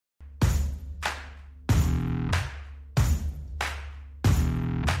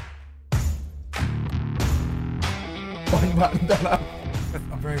recording button done up.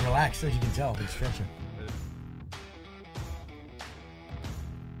 I'm very relaxed, as you can tell. I've been stretching.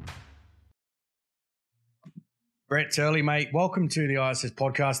 Brett Turley, mate, welcome to the ISS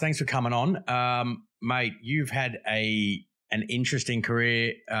podcast. Thanks for coming on. Mate, you've had an interesting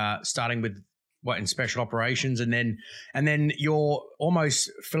career, starting with in special operations and then your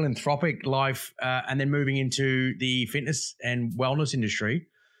almost philanthropic life, and then moving into the fitness and wellness industry.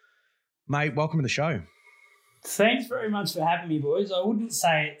 Mate, welcome to the show. Thanks very much for having me, boys. I wouldn't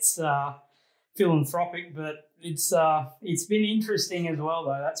say it's philanthropic, but it's been interesting as well,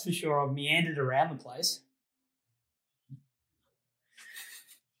 though. That's for sure. I've meandered around the place.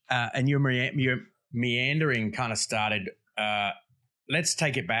 And your meandering kind of started. Let's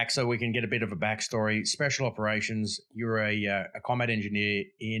take it back so we can get a bit of a backstory. Special operations. You're a combat engineer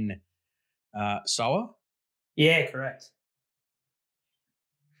in SOA. Yeah, correct.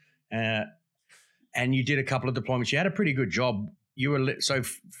 And you did a couple of deployments. You had a pretty good job. You were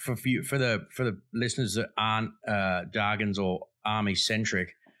for the listeners that aren't Dargans or Army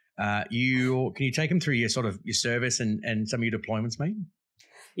centric. Can you take them through your service and some of your deployments, mate?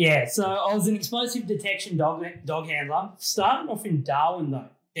 Yeah, so I was an explosive detection dog handler. Started off in Darwin, though.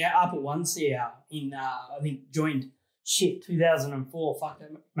 Yeah, up at 1CR in, I think, joined 2004. Fuck,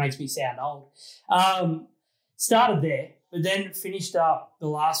 that makes me sound old. Started there, but then finished up the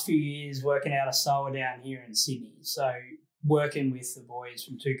last few years working out of SOA down here in Sydney. So working with the boys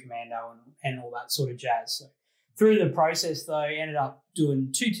from 2 Commando and all that sort of jazz. So through the process, though, ended up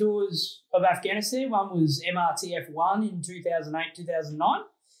doing 2 tours of Afghanistan. One was MRTF-1 in 2008, 2009.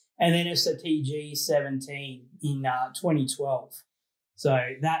 And then SOTG 17 in 2012. So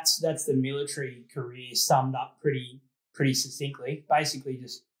that's the military career summed up pretty succinctly. Basically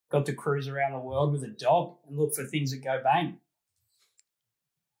just got to cruise around the world with a dog and look for things that go bang.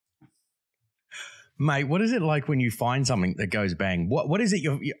 Mate, what is it like when you find something that goes bang? What is it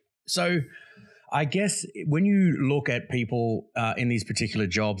so I guess when you look at people in these particular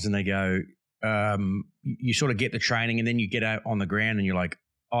jobs and they go, you sort of get the training and then you get out on the ground and you're like,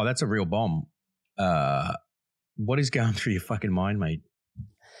 oh, that's a real bomb. What is going through your fucking mind, mate?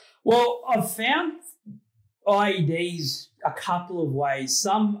 Well, I've found IEDs a couple of ways.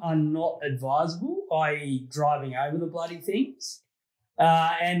 Some are not advisable, i.e. driving over the bloody things.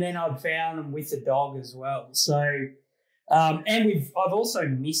 And then I've found them with the dog as well. So, and I've also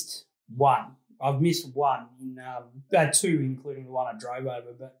missed one. I've missed one in 2, including the one I drove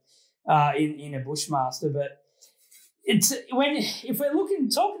over, but in a Bushmaster. But it's if we're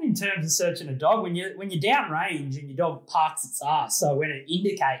talking in terms of searching a dog, when you're downrange and your dog parks its ass, so when it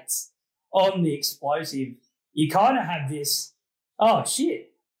indicates on the explosive, you kind of have this oh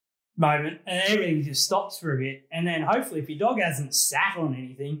shit moment, and everything just stops for a bit, and then hopefully if your dog hasn't sat on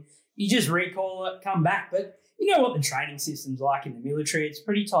anything, you just recall it, come back. But you know what the training system's like in the military; it's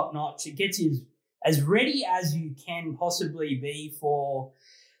pretty top notch. It gets you as ready as you can possibly be for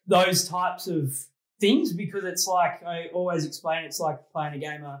those types of things, because it's like I always explain, it's like playing a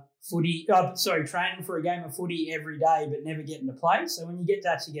game of footy. Training for a game of footy every day, but never getting to play. So when you get to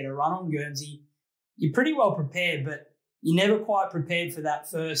actually get a run on Guernsey, you're pretty well prepared, but you're never quite prepared for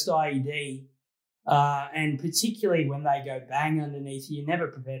that first IED. And particularly when they go bang underneath you, you're never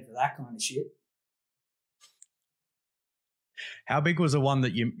prepared for that kind of shit. How big was the one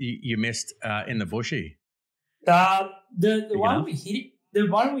that you missed in the bushy? The one we hit. The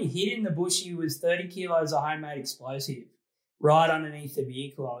one we hit in the bushy was 30 kilos of homemade explosive right underneath the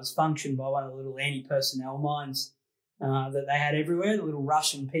vehicle. I was functioned by one of the little anti-personnel mines that they had everywhere, the little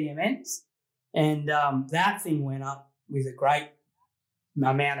Russian PMNs. And that thing went up with a great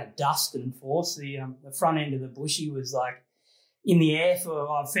amount of dust and force. The front end of the bushy was like in the air for,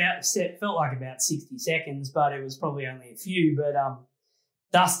 felt like about 60 seconds, but it was probably only a few. But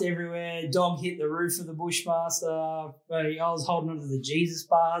dust everywhere. Dog hit the roof of the Bushmaster. I was holding onto the Jesus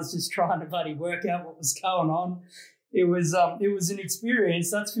bars, just trying to work out what was going on. It was an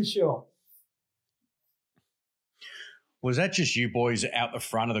experience, that's for sure. Was that just you boys out the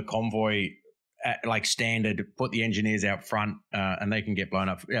front of the convoy, like standard? Put the engineers out front, and they can get blown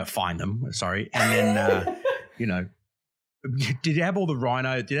up. Yeah, find them. Sorry, and then did you have all the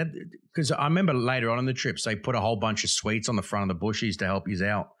rhino? Because I remember later on in the trips they put a whole bunch of sweets on the front of the bushies to help you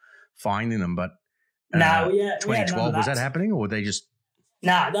out finding them. But no, 2012 was that happening, or were they just?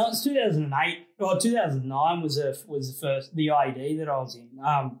 Nah, that was 2008 or 2009 was the IED that I was in.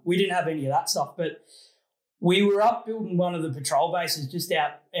 We didn't have any of that stuff, but we were up building one of the patrol bases just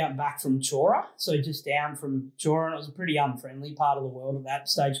out back from Chora, so just down from Chora, and it was a pretty unfriendly part of the world at that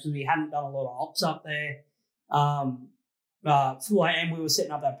stage because we hadn't done a lot of ops up there. And we were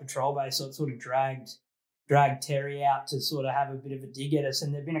setting up that patrol base, so it sort of dragged dragged Terry out to sort of have a bit of a dig at us.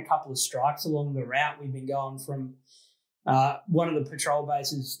 And there've been a couple of strikes along the route. We've been going from one of the patrol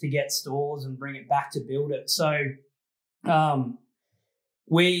bases to get stores and bring it back to build it. So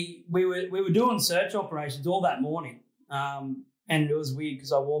we were doing search operations all that morning. And it was weird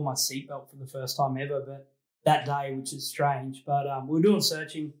because I wore my seatbelt for the first time ever, but that day, which is strange. But we were doing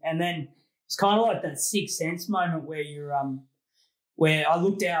searching, and then it's kind of like that sixth sense moment where you're where I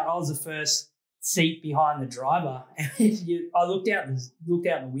looked out. I was the first seat behind the driver, and I looked out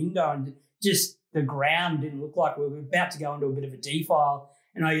the window, and just the ground didn't look like we were about to go into a bit of a defile.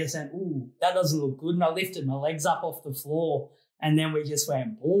 And I just went, "Ooh, that doesn't look good." And I lifted my legs up off the floor, and then we just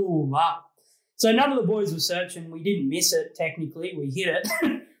went boom up. So none of the boys were searching. We didn't miss it, technically. We hit it.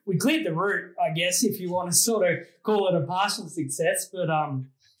 We cleared the route, I guess, if you want to sort of call it a partial success. But,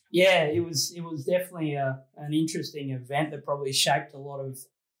 yeah, it was definitely an interesting event that probably shaped a lot of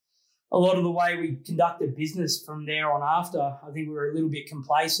the way we conducted business from there on after. I think we were a little bit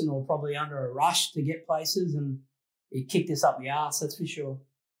complacent or probably under a rush to get places, and it kicked us up the arse, that's for sure.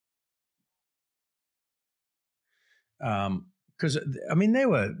 Because, I mean,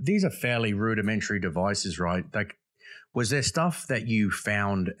 these are fairly rudimentary devices, right? Like, was there stuff that you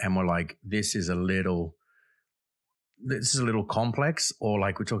found and were like, this is a little complex, or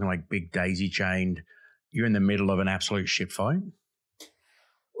like we're talking like big daisy chained, you're in the middle of an absolute shit fight?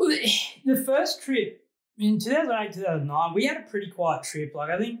 Well, the first trip in 2008, 2009, we had a pretty quiet trip. Like,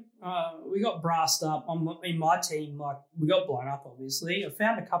 I think we got brassed up in my team. Like, we got blown up, obviously. I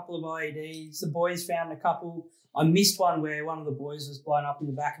found a couple of IEDs. The boys found a couple. I missed one where one of the boys was blown up in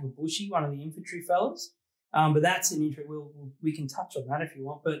the back of a bushy, one of the infantry fellas. But that's an interest. We can touch on that if you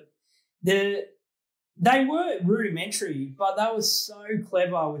want. But they were rudimentary, but they were so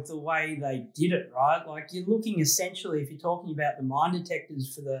clever with the way they did it, right? Like, you're looking essentially, if you're talking about the mine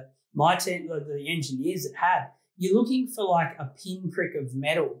detectors for the engineers that had, you're looking for like a pinprick of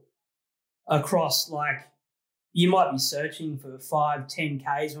metal across, like, you might be searching for 5-10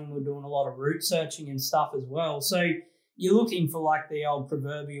 Ks when we're doing a lot of route searching and stuff as well. So you're looking for like the old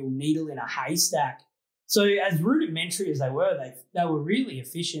proverbial needle in a haystack. So as rudimentary as they were really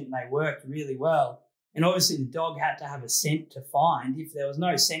efficient and they worked really well. And obviously the dog had to have a scent to find. If there was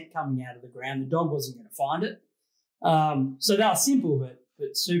no scent coming out of the ground, the dog wasn't going to find it. So they were simple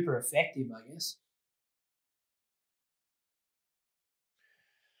but super effective, I guess.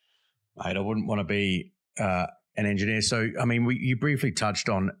 Mate, I wouldn't want to be an engineer. So, I mean, you briefly touched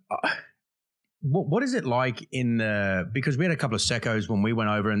on what is it like because we had a couple of secos when we went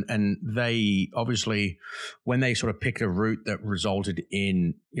over, and they obviously, when they sort of picked a route that resulted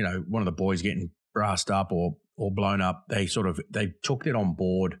in, you know, one of the boys getting brassed up or blown up, they took it on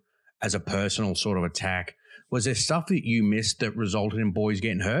board as a personal sort of attack. Was there stuff that you missed that resulted in boys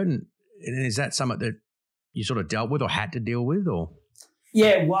getting hurt? And is that something that you sort of dealt with or had to deal with, or?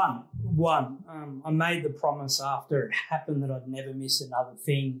 Yeah, one. I made the promise after it happened that I'd never miss another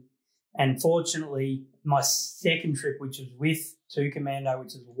thing. And fortunately, my second trip, which was with 2 Commando,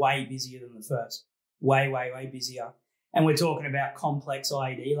 which is way busier than the first, way busier. And we're talking about complex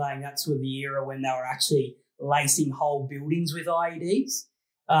IED laying. That's with the era when they were actually lacing whole buildings with IEDs.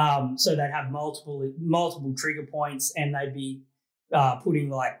 So they'd have multiple trigger points, and they'd be putting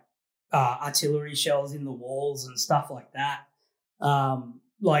like artillery shells in the walls and stuff like that.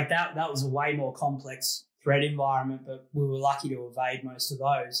 Like that was a way more complex threat environment, but we were lucky to evade most of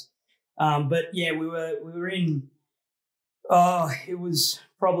those. But yeah, we were in, it was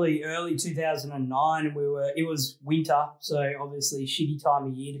probably early 2009, and it was winter. So obviously shitty time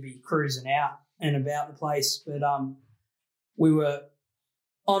of year to be cruising out and about the place. But, we were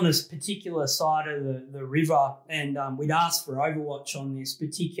on this particular side of the river, and we'd asked for Overwatch on this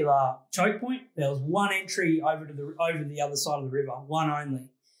particular choke point. There was one entry over the other side of the river, one only.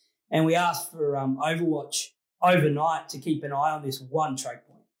 And we asked for Overwatch overnight to keep an eye on this one choke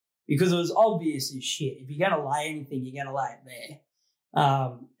point, because it was obvious as shit. If you're going to lay anything, you're going to lay it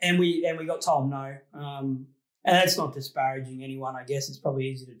there. And we got told no. And that's not disparaging anyone, I guess. It's probably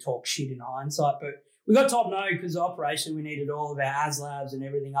easy to talk shit in hindsight, but we got told no because the operation, we needed all of our ASLabs and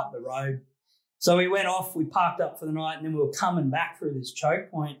everything up the road. So we went off, we parked up for the night, and then we were coming back through this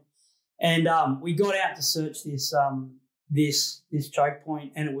choke point. And we got out to search this choke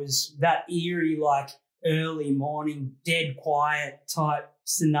point, and it was that eerie, like early morning, dead quiet type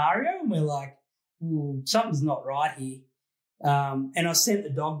scenario. And we're like, ooh, something's not right here. And I sent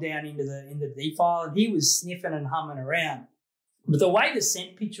the dog down into the defile, and he was sniffing and humming around. But the way the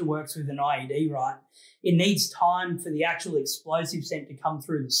scent picture works with an IED, right, it needs time for the actual explosive scent to come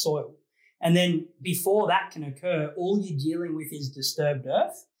through the soil. And then before that can occur, all you're dealing with is disturbed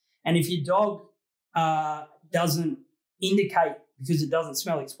earth. And if your dog doesn't indicate, because it doesn't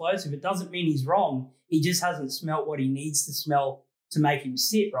smell explosive, it doesn't mean he's wrong. He just hasn't smelt what he needs to smell to make him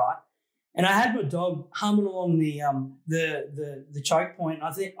sit right. And I had my dog humming along the choke point.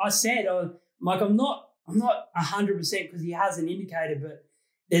 I said, I'm like, I'm not 100% because he has an indicator, but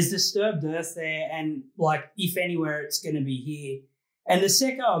there's disturbed earth there, and like if anywhere, it's going to be here. And the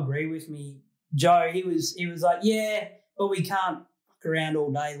secco agreed with me, Joe. He was like, yeah, but we can't fuck around all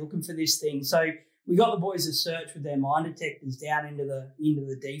day looking for this thing. So we got the boys to search with their mine detectors down into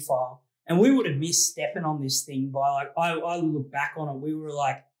the D file, and we would have missed stepping on this thing by like I look back on it, we were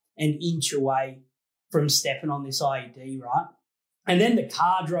like an inch away from stepping on this IED, right? And then the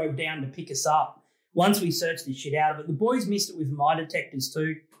car drove down to pick us up. Once we searched the shit out of it, the boys missed it with mine detectors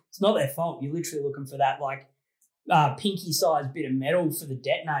too. It's not their fault. You're literally looking for that like pinky-sized bit of metal for the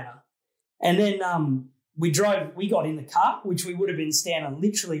detonator. And then we got in the car, which we would have been standing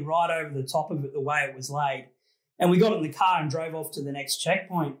literally right over the top of it the way it was laid. And we got in the car and drove off to the next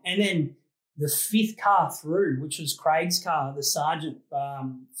checkpoint. And then the fifth car through, which was Craig's car, the sergeant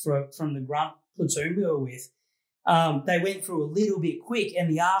from the grunt platoon we were with, they went through a little bit quick, and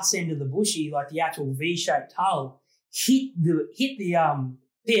the arse end of the bushy, like the actual V-shaped hull, hit the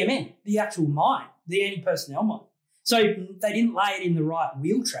PMN, the actual mine, the anti-personnel mine. So they didn't lay it in the right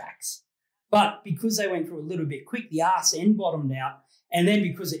wheel tracks, but because they went through a little bit quick, the arse end bottomed out, and then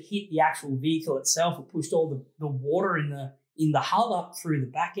because it hit the actual vehicle itself, it pushed all the water in the hull up through the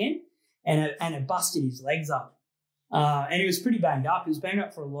back end, and it busted his legs up. And he was pretty banged up. He was banged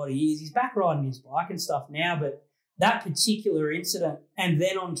up for a lot of years. He's back riding his bike and stuff now, but that particular incident, and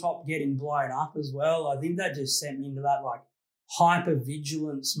then on top getting blown up as well, I think that just sent me into that like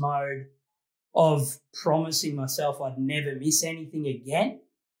hyper-vigilance mode of promising myself I'd never miss anything again.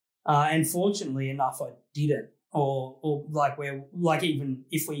 And fortunately enough, I didn't. Or like where, like even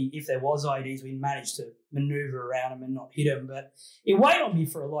if there was IEDs, we managed to maneuver around them and not hit them. But it weighed on me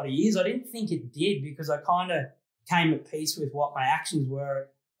for a lot of years. I didn't think it did, because I kind of came at peace with what my actions were.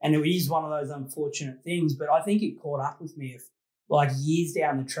 And it is one of those unfortunate things, but I think it caught up with me if, like years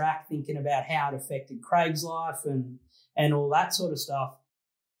down the track, thinking about how it affected Craig's life and all that sort of stuff.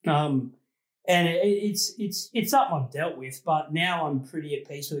 And it's something I've dealt with, but now I'm pretty at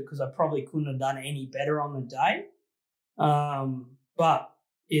peace with it because I probably couldn't have done any better on the day. But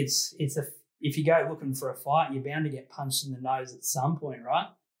if you go looking for a fight, you're bound to get punched in the nose at some point, right?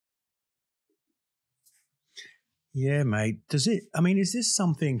 Yeah, mate. Is this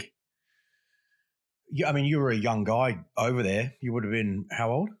something? You were a young guy over there. You would have been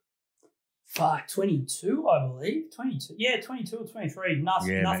how old? 22, I believe. 22. Yeah, 22 or 23.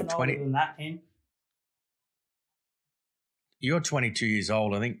 Nothing older than that, Ken. You're 22 years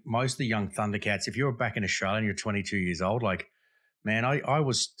old. I think most of the young Thundercats, if you're back in Australia and you're 22 years old, like, man, I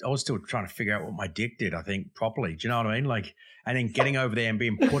was still trying to figure out what my dick did, I think, properly. Do you know what I mean? Like, and then getting over there and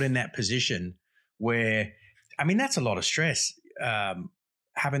being put in that position where, that's a lot of stress,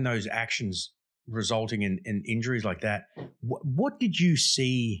 having those actions resulting in injuries like that. What did you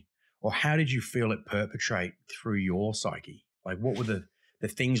see, or how did you feel it perpetrate through your psyche? Like, what were the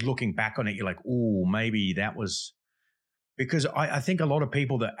things looking back on it? You're like, oh, maybe that was because I think a lot of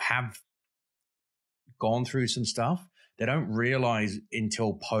people that have gone through some stuff, they don't realize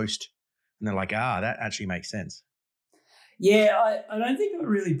until post, and they're like, that actually makes sense. Yeah, I don't think I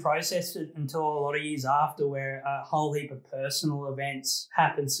really processed it until a lot of years after, where a whole heap of personal events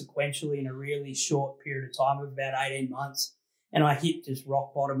happened sequentially in a really short period of time of about 18 months. And I hit just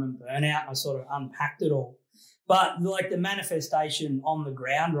rock bottom and burnout, and I sort of unpacked it all. But like the manifestation on the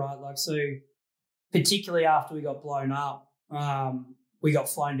ground, right? Like, so particularly after we got blown up, we got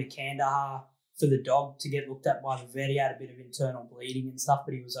flown to Kandahar for the dog to get looked at by the vet. He had a bit of internal bleeding and stuff,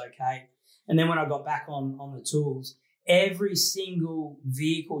 but he was okay. And then when I got back on the tools, every single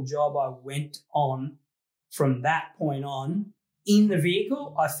vehicle job I went on from that point on, in the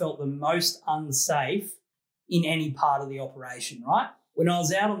vehicle, I felt the most unsafe in any part of the operation, right? When I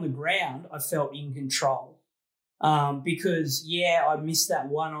was out on the ground, I felt in control because, I missed that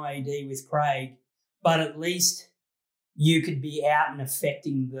one IED with Craig, but at least you could be out and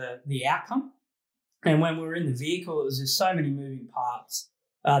affecting the outcome. And when we were in the vehicle, it was just so many moving parts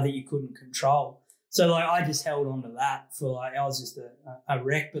that you couldn't control. So like I just held on to that for like, I was just a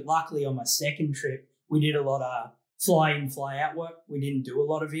wreck. But luckily on my second trip, we did a lot of fly in, fly out work. We didn't do a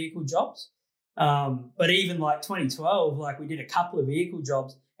lot of vehicle jobs. But even like 2012, like we did a couple of vehicle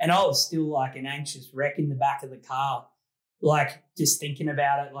jobs and I was still like an anxious wreck in the back of the car, like just thinking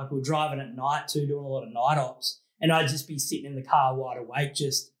about it. Like we're driving at night too, doing a lot of night ops, and I'd just be sitting in the car wide awake,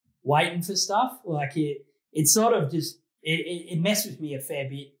 just waiting for stuff. Like it sort of just, it messed with me a fair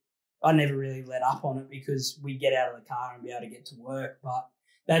bit. I never really let up on it because we'd get out of the car and be able to get to work. But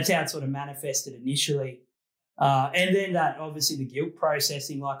that's how it sort of manifested initially. And then that, obviously, the guilt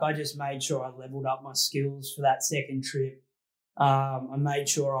processing, like I just made sure I leveled up my skills for that second trip. I made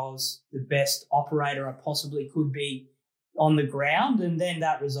sure I was the best operator I possibly could be on the ground. And then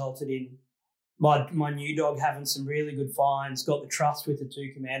that resulted in my new dog having some really good finds, got the trust with the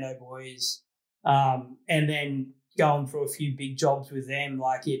two commando boys, and then going through a few big jobs with them.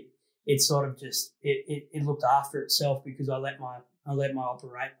 Like it sort of just, it looked after itself because I let my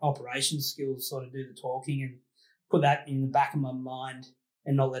operations skills sort of do the talking and put that in the back of my mind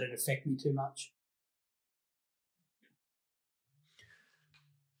and not let it affect me too much.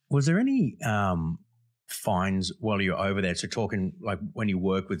 Was there any finds while you were over there? So talking like when you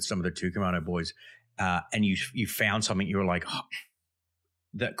work with some of the two commando boys and you found something you were like, oh,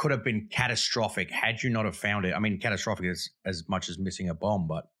 that could have been catastrophic had you not have found it. I mean, catastrophic as much as missing a bomb,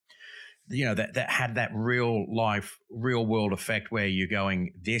 but you know, that had that real life, real world effect where you're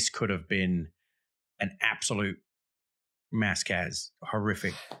going, this could have been an absolute mass-cas,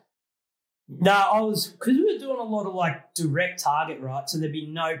 horrific. No, because we were doing a lot of like direct target, right? So there'd be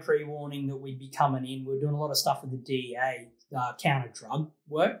no pre-warning that we'd be coming in. We were doing a lot of stuff with the DEA, counter-drug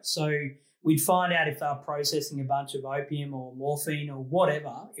work. So we'd find out if they were processing a bunch of opium or morphine or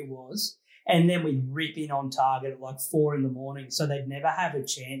whatever it was, and then we'd rip in on target at like 4 a.m. So they'd never have a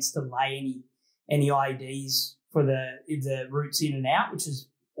chance to lay any IEDs for the routes in and out, which is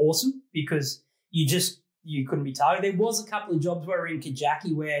awesome because you couldn't be targeted. There was a couple of jobs where we were in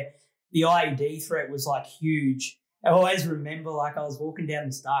Kajaki where the IED threat was like huge. I always remember, like I was walking down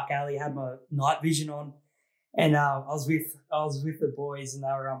this dark alley, had my night vision on, and I was with the boys, and they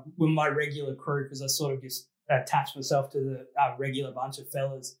were with my regular crew because I sort of just attached myself to the regular bunch of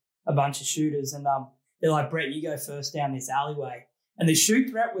fellas, a bunch of shooters, and they're like, Brett, you go first down this alleyway. And the shoot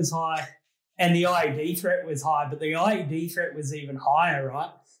threat was high, and the IED threat was high, but the IED threat was even higher,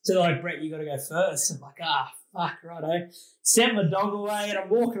 right? So they're like, Brett, you got to go first. I'm like, fuck, righto. Sent my dog away, and I'm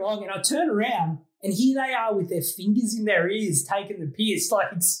walking along, and I turn around, and here they are with their fingers in their ears, taking the piss, like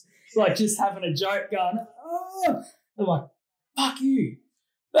it's like just having a joke, going, oh. I'm like, fuck you.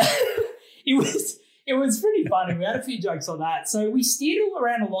 It was pretty funny. We had a few jokes on that. So we steered all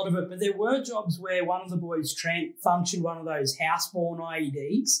around a lot of it, but there were jobs where one of the boys functioned one of those house-borne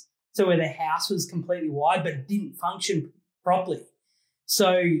IEDs, so where the house was completely wide, but it didn't function properly.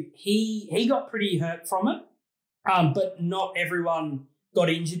 So he got pretty hurt from it, but not everyone got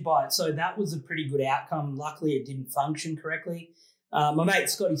injured by it. So that was a pretty good outcome. Luckily, it didn't function correctly. My mate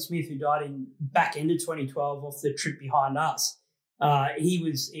Scotty Smith, who died in back end of 2012 off the trip behind us, he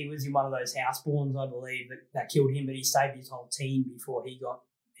was in one of those house-borns, I believe, that killed him, but he saved his whole team before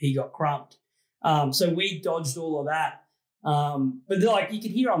he got crumped. So we dodged all of that. But like you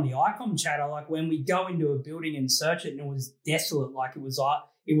could hear on the ICOM chatter, like when we go into a building and search it and it was desolate, like it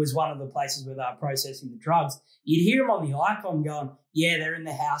was one of the places where they were processing the drugs, you'd hear them on the ICOM going, yeah, they're in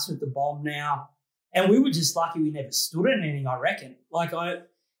the house with the bomb now. And we were just lucky we never stood in anything, I reckon. Like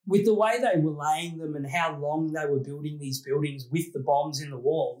with the way they were laying them and how long they were building these buildings with the bombs in the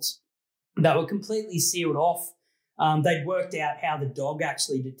walls, they were completely sealed off. They'd worked out how the dog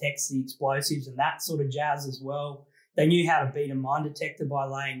actually detects the explosives and that sort of jazz as well. They knew how to beat a mine detector by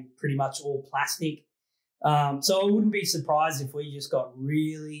laying pretty much all plastic. So I wouldn't be surprised if we just got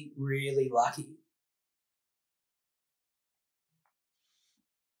really, really lucky.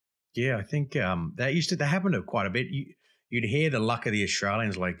 Yeah, I think that happened quite a bit. You'd hear the luck of the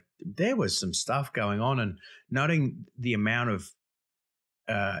Australians, like there was some stuff going on, and noting the amount of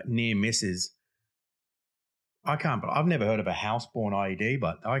near misses. I've never heard of a house-borne IED,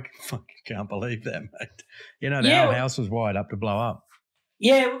 but I fucking can't believe that, mate. You know, the whole house was wired up to blow up.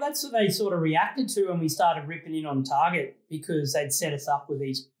 Yeah, well, that's what they sort of reacted to when we started ripping in on target because they'd set us up with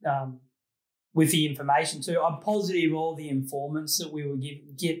these with the information too. I'm positive all the informants that we were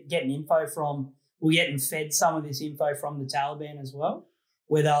getting info from were getting fed some of this info from the Taliban as well,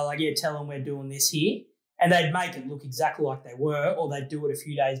 where they're like, yeah, tell them we're doing this here. And they'd make it look exactly like they were, or they'd do it a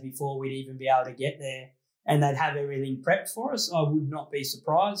few days before we'd even be able to get there, and they'd have everything prepped for us. I would not be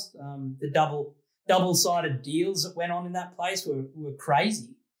surprised. The double-sided deals that went on in that place were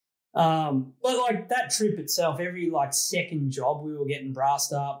crazy. But like that trip itself, every like second job we were getting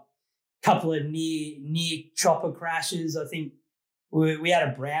brassed up. Couple of near chopper crashes. I think we had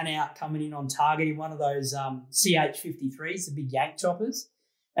a brownout coming in on target in one of those CH-53s, the big yank choppers.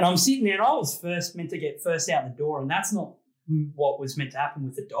 And I'm sitting there and I was meant to get first out the door, and that's not what was meant to happen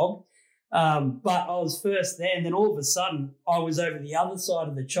with the dog. But I was first there, and then all of a sudden I was over the other side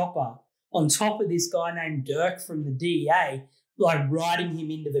of the chopper on top of this guy named Dirk from the DEA like riding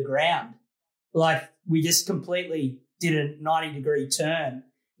him into the ground. Like we just completely did a 90-degree turn.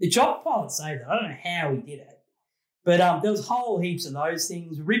 The chopper pilot saved it. I don't know how he did it. But there was whole heaps of those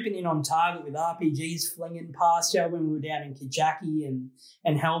things, ripping in on target with RPGs flinging past you when we were down in Kijaki and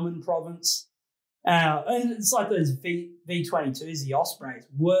Helmand province. And it's like those V22s, the Ospreys,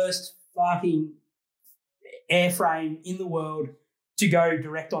 worst fucking airframe in the world to go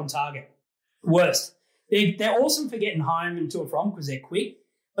direct on target. Worst. They're awesome for getting home and to and from because they're quick.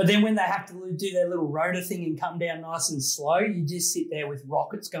 But then when they have to do their little rotor thing and come down nice and slow, you just sit there with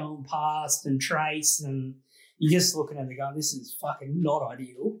rockets going past and trace, and you're just looking at it going, this is fucking not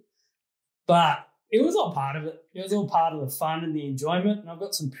ideal. But it was all part of it. It was all part of the fun and the enjoyment, and I've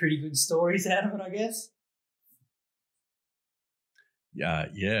got some pretty good stories out of it, I guess.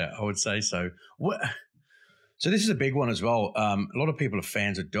 Yeah, I would say so. So this is a big one as well. A lot of people are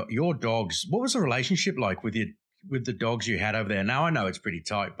fans of your dogs. What was the relationship like with the dogs you had over there? Now I know it's pretty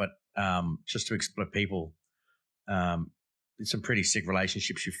tight, but just to explain people, it's some pretty sick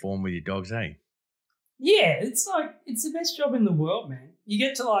relationships you form with your dogs, hey? Yeah, it's the best job in the world, man. You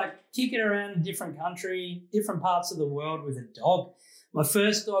get to like kick it around a different country, different parts of the world with a dog. My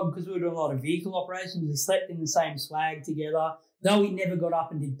first dog, because we were doing a lot of vehicle operations, we slept in the same swag together. Though he never got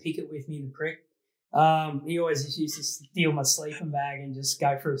up and did picket with me, the prick. He always just used to steal my sleeping bag and just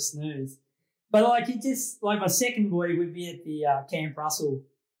go for a snooze. But like my second boy would be at the Camp Russell.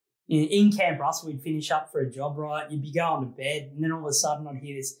 In Camp Russell, we'd finish up for a job, right? You'd be going to bed, and then all of a sudden I'd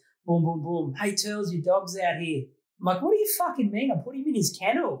hear this boom, boom, boom. Hey, Turls, your dog's out here. I'm like, what do you fucking mean? I put him in his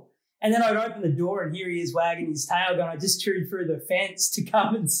kennel. And then I'd open the door and here he is wagging his tail going, I just chewed through the fence to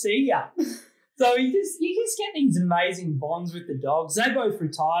come and see ya. So you just get these amazing bonds with the dogs. They both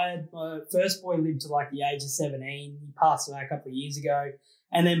retired. My first boy lived to like the age of 17. He passed away a couple of years ago.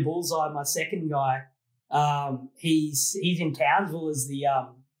 And then Bullseye, my second guy, he's in Townsville as the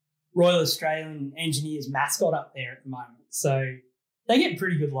Royal Australian Engineers mascot up there at the moment. So they get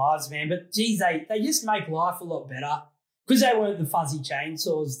pretty good lives, man. But, geez, they just make life a lot better because they weren't the fuzzy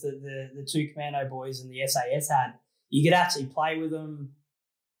chainsaws that the two Commando boys and the SAS had. You could actually play with them,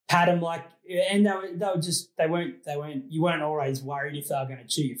 pat them like, and they weren't. You weren't always worried if they were going to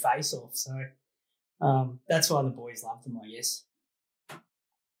chew your face off. So that's why the boys loved them, I guess.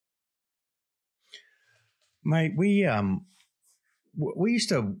 Mate, we did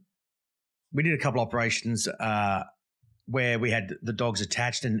a couple operations where we had the dogs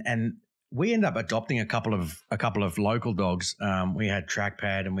attached, and we ended up adopting a couple of local dogs. We had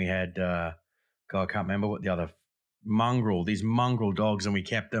Trackpad and we had I can't remember what the other these mongrel dogs, and we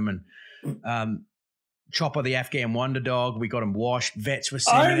kept them. And Chopper, the Afghan Wonder Dog, we got him washed. Vets were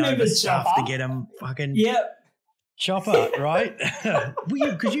sending over stuff to get him fucking Chopper, right? were you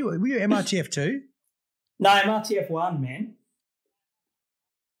MRTF 2? No, MRTF 1, man.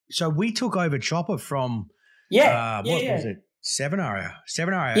 So we took over Chopper from what was it? 7RA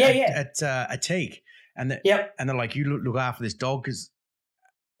at Ateek. And they're like, you look after this dog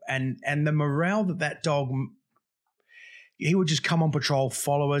and the morale that dog, he would just come on patrol,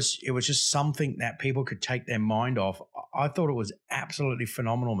 follow us. It was just something that people could take their mind off. I thought it was absolutely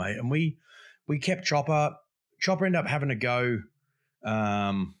phenomenal, mate. And we kept Chopper. Chopper ended up having to go.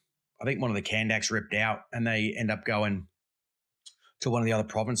 I think one of the Kandaks ripped out, and they end up going to one of the other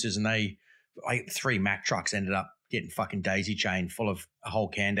provinces, and three Mack trucks ended up getting fucking daisy chained full of a whole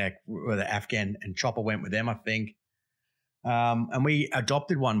Kandak with the Afghan, and Chopper went with them, I think. And we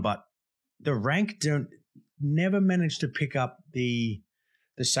adopted one, but the rank never managed to pick up the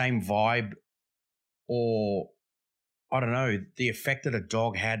same vibe, or I don't know, the effect that a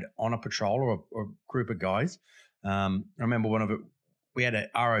dog had on a patrol or a group of guys. I remember we had a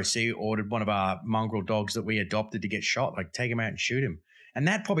ROC ordered one of our mongrel dogs that we adopted to get shot, like take him out and shoot him. And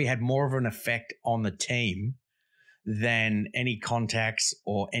that probably had more of an effect on the team than any contacts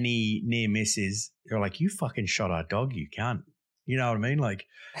or any near misses. They're like, you fucking shot our dog, you can't. You know what I mean? Like,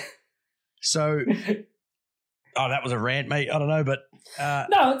 so, that was a rant, mate. I don't know, but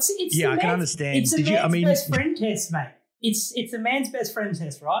no, it's I can understand. It's a man's best friend test, mate. It's a man's best friend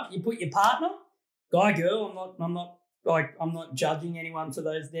test, right? You put your partner, guy, girl. I'm not judging anyone for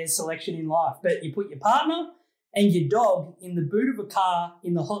their selection in life, but you put your partner and your dog in the boot of a car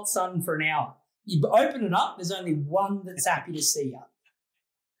in the hot sun for an hour. You open it up, there's only one that's happy to see you.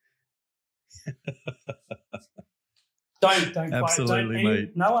 Don't absolutely,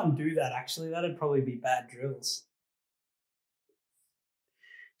 mate. No one do that, actually. That'd probably be bad drills.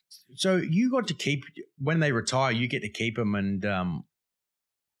 So you got to keep, when they retire, you get to keep them and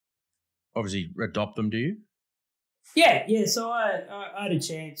obviously adopt them, do you? Yeah. So I had a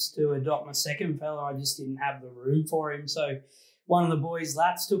chance to adopt my second fella. I just didn't have the room for him. So one of the boys'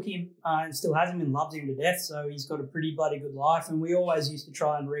 laps took him and still has him and loves him to death. So he's got a pretty bloody good life. And we always used to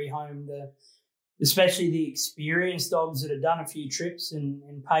try and rehome especially the experienced dogs that had done a few trips and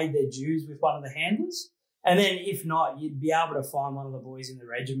paid their dues with one of the handlers. And then if not, you'd be able to find one of the boys in the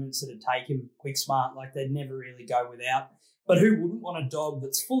regiments that would take him quick smart, like they'd never really go without. But who wouldn't want a dog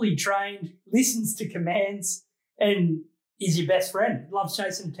that's fully trained, listens to commands, and is your best friend? Loves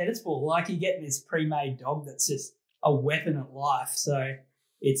chasing tennis ball. Like you're getting this pre-made dog that's just a weapon at life. So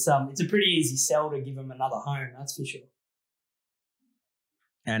it's a pretty easy sell to give them another home, that's for sure.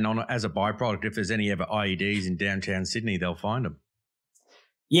 And as a byproduct, if there's any ever IEDs in downtown Sydney, they'll find them.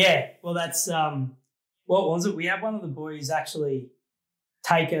 Yeah, well, that's what was it? We had one of the boys actually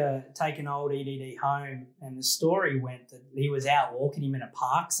take an old EDD home, and the story went that he was out walking him in a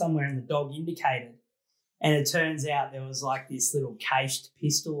park somewhere, and the dog indicated. And it turns out there was like this little cased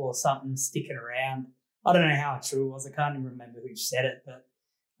pistol or something sticking around. I don't know how true it was. I can't even remember who said it, but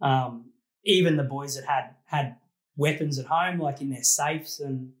even the boys that had weapons at home, like in their safes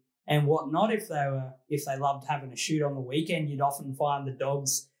and whatnot, if they loved having a shoot on the weekend, you'd often find the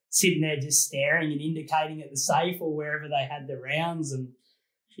dogs sitting there just staring and indicating at the safe or wherever they had their rounds. And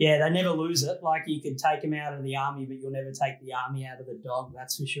yeah, they never lose it. Like you could take them out of the army, but you'll never take the army out of the dog.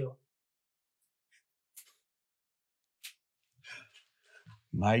 That's for sure.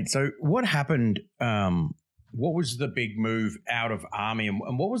 Mate, so what happened? What was the big move out of army, and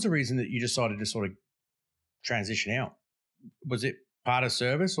what was the reason that you decided to sort of transition out? Was it part of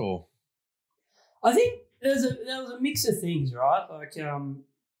service, or? I think there was a mix of things, right? Like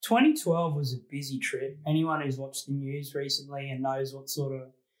 2012 was a busy trip. Anyone who's watched the news recently and knows what sort of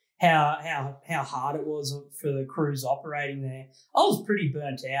how hard it was for the crews operating there, I was pretty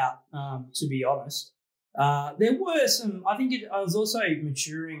burnt out, to be honest. There were some. I think I was also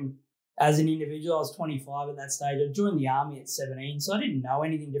maturing as an individual. I was 25 at that stage. I joined the army at 17, so I didn't know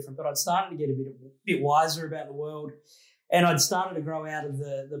anything different, but I'd started to get a bit wiser about the world, and I'd started to grow out of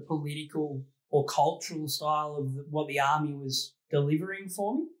the political or cultural style of what the army was delivering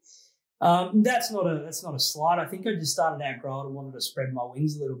for me. That's not a slight. I think I just started to outgrow it and wanted to spread my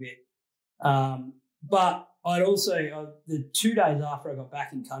wings a little bit. But I'd also, the 2 days after I got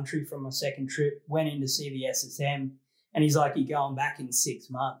back in country from my second trip, went in to see the SSM, and he's like, "You're going back in 6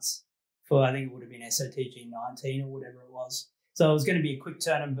 months." For, I think it would have been SOTG 19 or whatever it was. So it was going to be a quick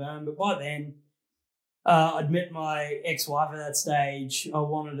turn and burn. But by then, I'd met my ex-wife at that stage. I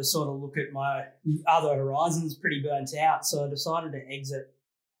wanted to sort of look at my other horizons, pretty burnt out. So I decided to exit,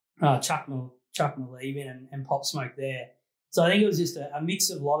 chuck my leave in and pop smoke there. So I think it was just a mix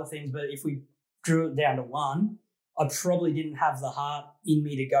of a lot of things. But if we drew it down to one, I probably didn't have the heart in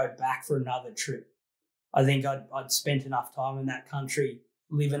me to go back for another trip. I think I'd spent enough time in that country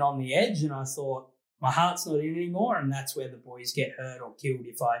living on the edge, and I thought my heart's not in anymore, and that's where the boys get hurt or killed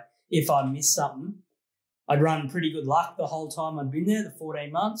if I miss something. I'd run pretty good luck the whole time I'd been there, the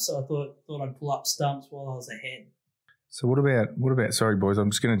 14 months, so I thought I'd pull up stumps while I was ahead. So what about sorry boys,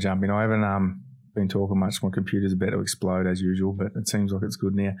 I'm just going to jump in. I haven't been talking much. My computer's about to explode as usual, but it seems like it's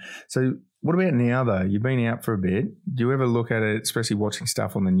good now. So what about now though? You've been out for a bit. Do you ever look at it, especially watching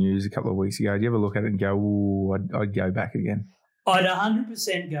stuff on the news a couple of weeks ago, do you ever look at it and go, "Ooh, I'd go back again"? I'd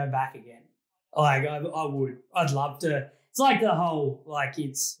 100% go back again. Like I would. I'd love to. It's like the whole, like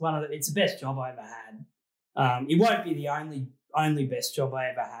it's the best job I ever had. It won't be the only best job I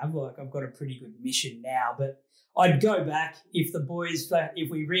ever have. Like I've got a pretty good mission now, but I'd go back if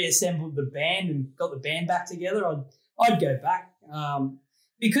we reassembled the band and got the band back together. I'd go back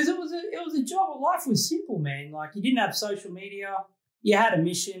because it was a job. Life was simple, man. Like you didn't have social media. You had a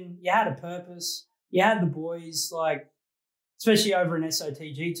mission. You had a purpose. You had the boys. Like. Especially over in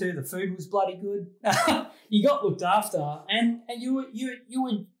SOTG too, the food was bloody good. You got looked after, and you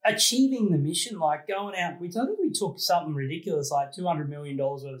were achieving the mission, like going out. I think we took something ridiculous, like $200 million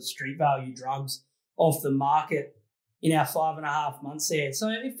worth of street value drugs off the market in our 5.5 months there. So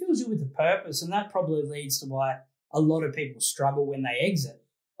it fills you with a purpose, and that probably leads to why a lot of people struggle when they exit.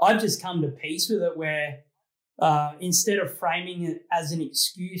 I've just come to peace with it, where instead of framing it as an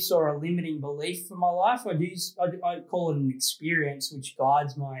excuse or a limiting belief for my life, I call it an experience which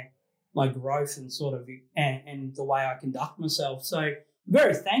guides my growth and sort of and the way I conduct myself. So I'm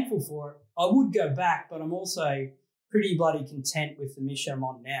very thankful for it. I would go back, but I'm also pretty bloody content with the mission I'm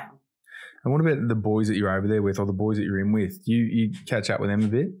on now. And what about the boys that you're over there with, or the boys that you're in with? You catch up with them a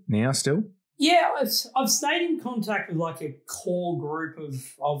bit now still? Yeah, I've stayed in contact with like a core group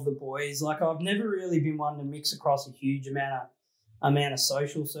of the boys. Like I've never really been one to mix across a huge amount amount of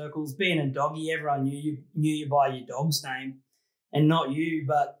social circles. Being a doggy, everyone knew you by your dog's name and not you.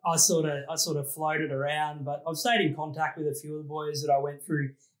 But I sort of floated around. But I've stayed in contact with a few of the boys that I went through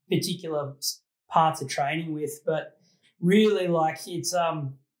particular parts of training with. But really, like, it's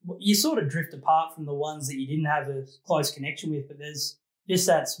you sort of drift apart from the ones that you didn't have a close connection with. But there's just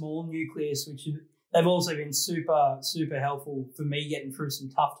that small nucleus, which they've also been super, super helpful for me getting through some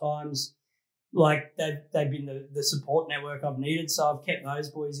tough times. Like, they've been the support network I've needed. So I've kept those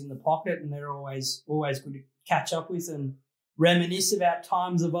boys in the pocket, and they're always good to catch up with and reminisce about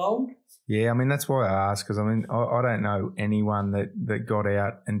times of old. Yeah, I mean, that's why I asked, because, I mean, I don't know anyone that got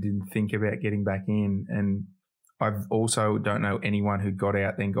out and didn't think about getting back in. And I also don't know anyone who got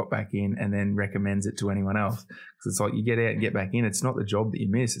out, then got back in, and then recommends it to anyone else. Because it's like, you get out and get back in. It's not the job that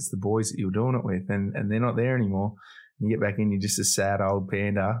you miss. It's the boys that you're doing it with, and they're not there anymore. You get back in, you're just a sad old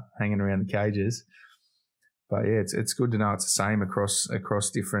panda hanging around the cages. But yeah, it's good to know it's the same across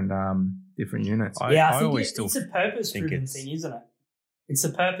different units. I think it's a purpose-driven thing, isn't it? It's a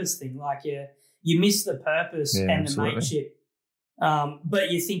purpose thing. Like, you miss the purpose and absolutely. The mateship,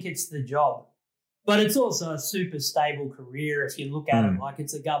 but you think it's the job. But it's also a super stable career if you look at it. Like,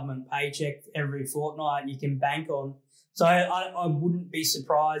 it's a government paycheck every fortnight you can bank on. So I wouldn't be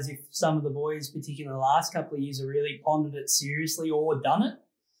surprised if some of the boys, particularly the last couple of years, have really pondered it seriously or done it.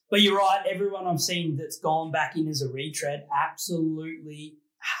 But you're right, everyone I've seen that's gone back in as a retread absolutely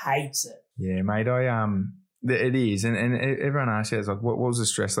hates it. Yeah, mate, it is. And everyone asks you, it's like, what was the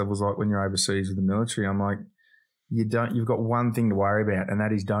stress levels like when you're overseas with the military? I'm like, you've got one thing to worry about, and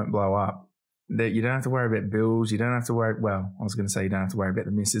that is don't blow up. That you don't have to worry about bills. You don't have to worry. Well, I was going to say you don't have to worry about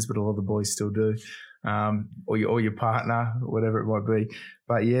the missus, but a lot of the boys still do, or your partner, whatever it might be.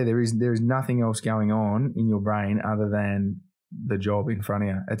 But yeah, there is nothing else going on in your brain other than the job in front of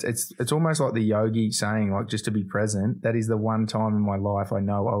you. It's almost like the yogi saying, like, just to be present. That is the one time in my life I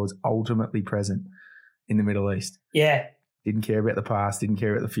know I was ultimately present in the Middle East. Yeah. Didn't care about the past, didn't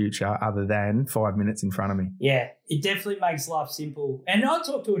care about the future, other than 5 minutes in front of me. Yeah, it definitely makes life simple. And I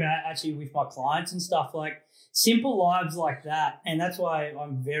talk to it actually with my clients and stuff, like simple lives like that. And that's why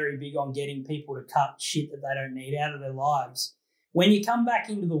I'm very big on getting people to cut shit that they don't need out of their lives. When you come back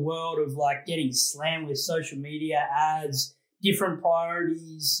into the world of, like, getting slammed with social media ads, different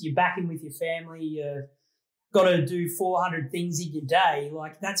priorities, you're back in with your family, you've got to do 400 things in your day,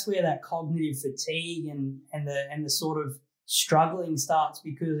 like, that's where that cognitive fatigue and the sort of struggling starts,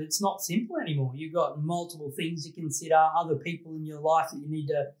 because it's not simple anymore. You've got multiple things to consider, other people in your life that you need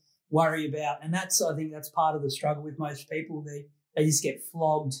to worry about. And I think that's part of the struggle with most people. They just get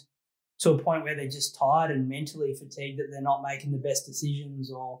flogged to a point where they're just tired and mentally fatigued that they're not making the best decisions,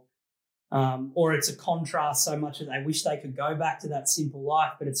 or it's a contrast so much that they wish they could go back to that simple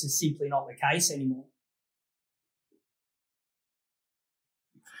life, but it's just simply not the case anymore.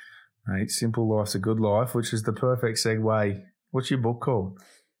 Mate, simple life's a good life, which is the perfect segue. What's your book called?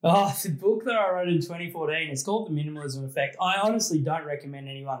 Oh, the book that I wrote in 2014. It's called The Minimalism Effect. I honestly don't recommend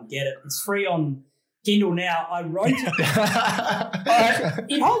anyone get it. It's free on Kindle now. I wrote it.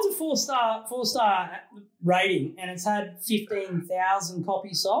 It holds a four-star rating, and it's had 15,000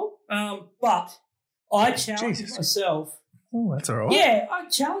 copies sold. But I challenged myself. Oh, that's all right. Yeah, I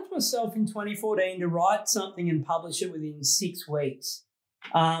challenged myself in 2014 to write something and publish it within 6 weeks.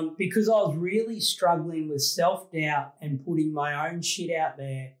 Because I was really struggling with self-doubt and putting my own shit out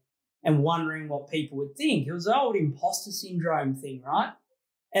there and wondering what people would think. It was the old imposter syndrome thing, right?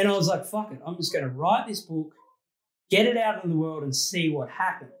 And I was like, fuck it, I'm just going to write this book, get it out in the world and see what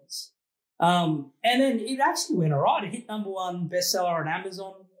happens. And then it actually went all right. It hit #1 bestseller on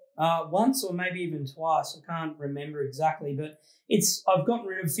Amazon once or maybe even twice. I can't remember exactly, but I've gotten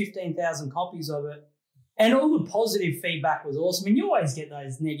rid of 15,000 copies of it. And all the positive feedback was awesome. And you always get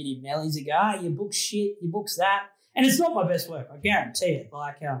those negative Nellies that go, your book's shit, your book's that. And it's not my best work, I guarantee it.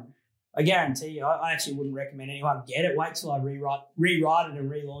 I guarantee you, I actually wouldn't recommend anyone get it. Wait till I rewrite it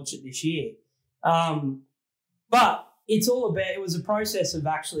and relaunch it this year. But it was a process of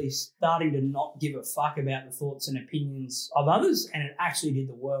actually starting to not give a fuck about the thoughts and opinions of others. And it actually did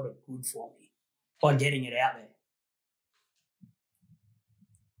the world of good for me by getting it out there.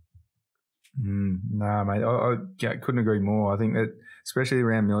 No, mate, I couldn't agree more. I think that especially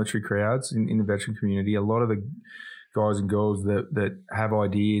around military crowds in the veteran community, a lot of the guys and girls that have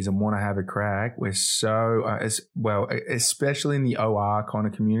ideas and want to have a crack, we're so, especially in the OR kind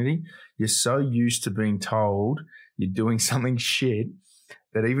of community, you're so used to being told you're doing something shit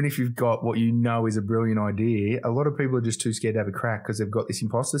that even if you've got what you know is a brilliant idea, a lot of people are just too scared to have a crack because they've got this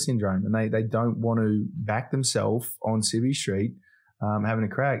imposter syndrome and they don't want to back themselves on Civvy Street having a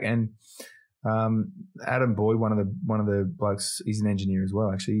crack. And Adam Boyd, one of the blokes, he's an engineer as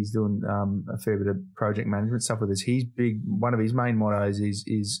well. Actually, he's doing a fair bit of project management stuff with us. He's big. One of his main mottos is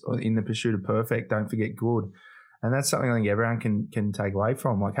in the pursuit of perfect, don't forget good. And that's something I think everyone can take away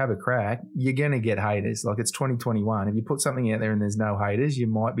from. Like, have a crack. You're going to get haters. Like, it's 2021. If you put something out there and there's no haters, you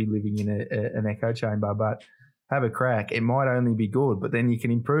might be living in an echo chamber. But have a crack. It might only be good, but then you can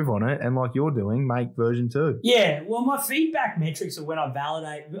improve on it. And like you're doing, make version 2. Yeah. Well, my feedback metrics of when I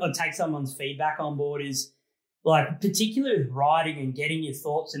take someone's feedback on board is like, particularly with writing and getting your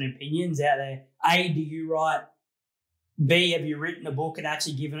thoughts and opinions out there. A, do you write? B, have you written a book and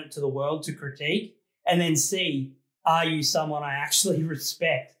actually given it to the world to critique? And then C, are you someone I actually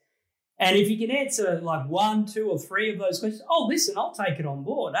respect? And if you can answer like 1, 2, or 3 of those questions, listen, I'll take it on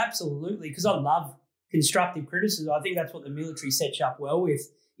board. Absolutely. Because I love constructive criticism. I think that's what the military sets you up well with,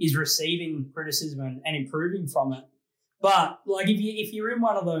 is receiving criticism and improving from it. But like if you're in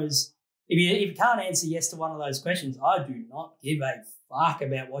one of those, if you can't answer yes to one of those questions, I do not give a fuck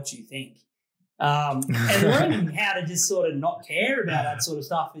about what you think. And learning how to just sort of not care about that sort of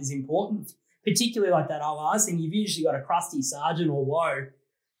stuff is important. Particularly like that ORs thing, you've usually got a crusty sergeant or woe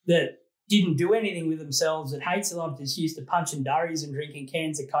that didn't do anything with themselves, that hates a lot, just used to punching durries and drinking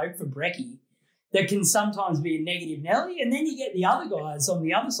cans of Coke for brekkie, that can sometimes be a negative Nelly. And then you get the other guys on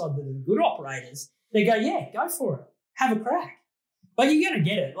the other side that are the good operators. They go, yeah, go for it. Have a crack. But you're going to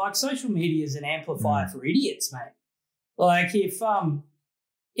get it. Like, social media is an amplifier for idiots, mate. Like, if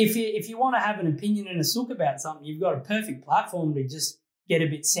you want to have an opinion and a sook about something, you've got a perfect platform to just get a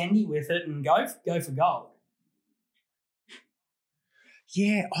bit sandy with it and go for gold.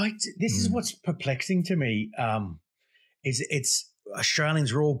 Yeah, this is what's perplexing to me. Is it's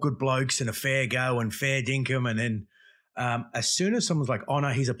Australians are all good blokes and a fair go and fair dinkum, and then as soon as someone's like, "Oh no,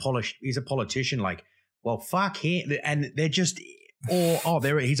 he's a politician," like, well, fuck him, and they're just,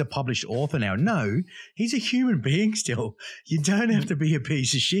 he's a published author now. No, he's a human being still. You don't have to be a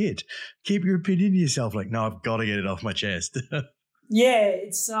piece of shit. Keep your opinion to yourself. Like, no, I've got to get it off my chest. Yeah,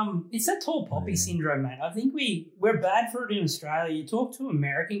 it's that tall poppy syndrome, mate. I think we're bad for it in Australia. You talk to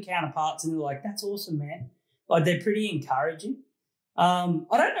American counterparts and they're like, "That's awesome, man." Like, they're pretty encouraging. I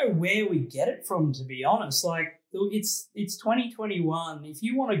don't know where we get it from, to be honest. Like, it's 2021. If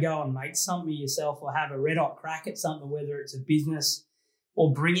you want to go and make something yourself or have a red hot crack at something, whether it's a business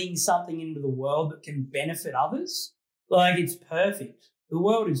or bringing something into the world that can benefit others, like, it's perfect. The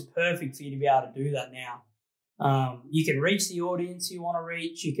world is perfect for you to be able to do that now. You can reach the audience you want to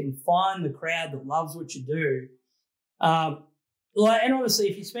reach. You can find the crowd that loves what you do. And honestly,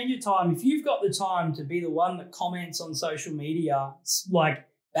 if you spend your time, if you've got the time to be the one that comments on social media, like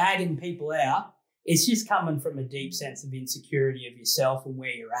bagging people out, it's just coming from a deep sense of insecurity of yourself and where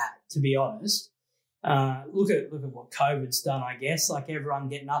you're at, to be honest. Look at what COVID's done, I guess, like everyone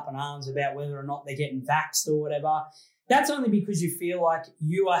getting up in arms about whether or not they're getting vaxxed or whatever. That's only because you feel like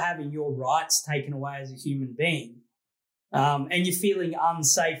you are having your rights taken away as a human being, and you're feeling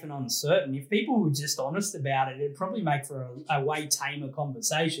unsafe and uncertain. If people were just honest about it, it'd probably make for a way tamer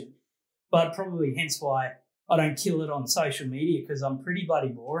conversation. But probably hence why I don't kill it on social media, because I'm pretty bloody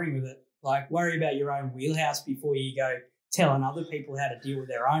boring with it. Like, worry about your own wheelhouse before you go telling other people how to deal with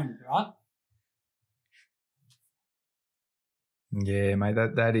their own, right? Yeah, mate,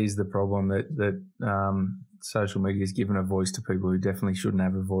 that is the problem, that social media has given a voice to people who definitely shouldn't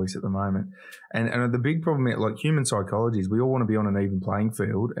have a voice at the moment. And the big problem, like human psychology, is we all want to be on an even playing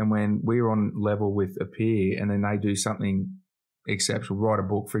field. And when we're on level with a peer and then they do something exceptional, write a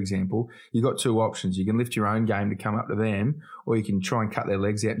book, for example, you've got 2 options. You can lift your own game to come up to them, or you can try and cut their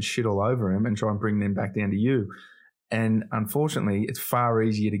legs out and shit all over them and try and bring them back down to you. And unfortunately, it's far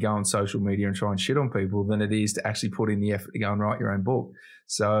easier to go on social media and try and shit on people than it is to actually put in the effort to go and write your own book.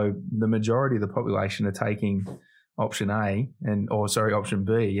 So the majority of the population are taking option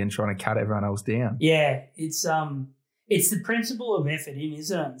B and trying to cut everyone else down. Yeah, it's the principle of effort in,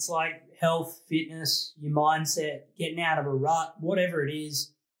 isn't it? It's like health, fitness, your mindset, getting out of a rut, whatever it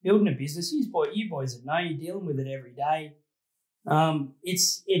is, building a business. You boys that know, you're dealing with it every day.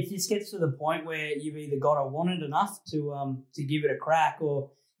 It just gets to the point where you've either got to want it enough to give it a crack,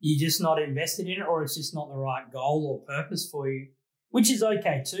 or you're just not invested in it, or it's just not the right goal or purpose for you, which is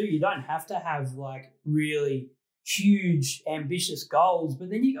okay too. You don't have to have like really huge, ambitious goals, but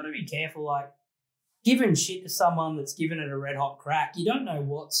then you got to be careful, like giving shit to someone that's given it a red hot crack. You don't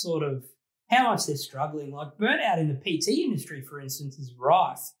know how much they're struggling. Like, burnout in the PT industry, for instance, is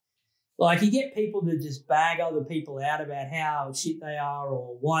rife. Like, you get people that just bag other people out about how shit they are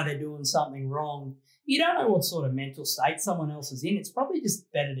or why they're doing something wrong. You don't know what sort of mental state someone else is in. It's probably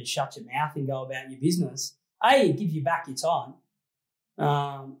just better to shut your mouth and go about your business. A, it gives you back your time.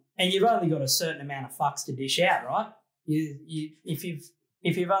 And you've only got a certain amount of fucks to dish out, right?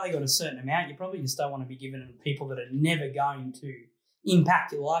 If you've only got a certain amount, you probably just don't want to be giving it to people that are never going to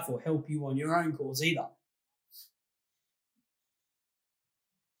impact your life or help you on your own cause either.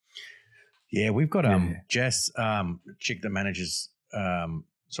 Yeah, we've got Jess, chick that manages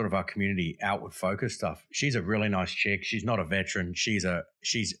sort of our community outward focus stuff. She's a really nice chick. She's not a veteran. She's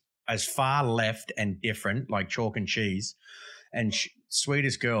as far left and different, like chalk and cheese, and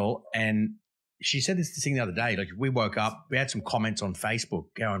sweetest girl. And she said this thing the other day. Like, we woke up, we had some comments on Facebook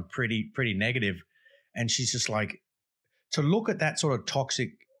going pretty negative, and she's just like, to look at that sort of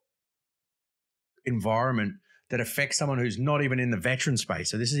toxic environment that affects someone who's not even in the veteran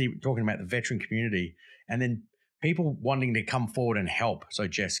space. So this is talking about the veteran community, and then people wanting to come forward and help. So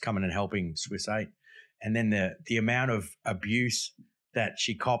Jess coming and helping Swiss 8, and then the amount of abuse that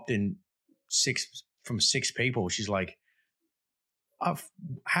she copped from six people. She's like, it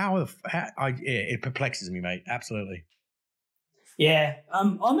perplexes me, mate. Absolutely. Yeah,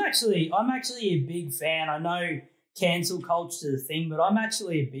 I'm actually a big fan. I know cancel culture is a thing, but I'm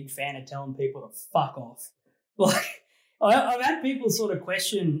actually a big fan of telling people to fuck off. Like, I've had people sort of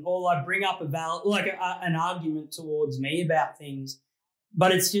question or like bring up an argument towards me about things,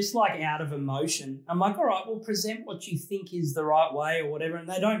 but it's just like out of emotion. I'm like, all right, well, present what you think is the right way or whatever, and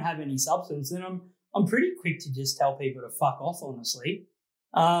they don't have any substance, then I'm pretty quick to just tell people to fuck off, honestly.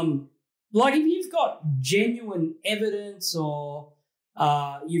 Like, if you've got genuine evidence or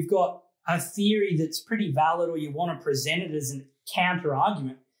you've got a theory that's pretty valid or you want to present it as a counter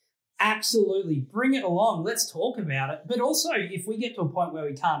argument, absolutely bring it along. Let's talk about it. But also, if we get to a point where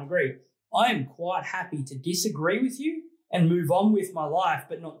we can't agree, I am quite happy to disagree with you and move on with my life,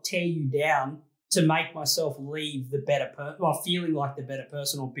 but not tear you down to make myself leave the better person, or feeling like the better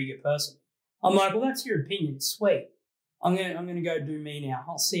person or bigger person. I'm like, well, that's your opinion. Sweet. I'm gonna go do me now.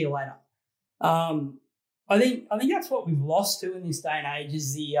 I'll see you later. I think that's what we've lost to in this day and age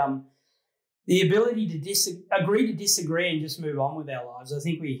is the ability to agree to disagree and just move on with our lives. I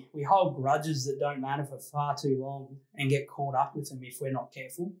think we hold grudges that don't matter for far too long and get caught up with them if we're not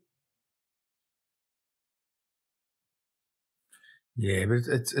careful. Yeah, but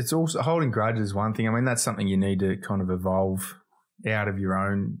it's also holding grudges is one thing. I mean, that's something you need to kind of evolve out of your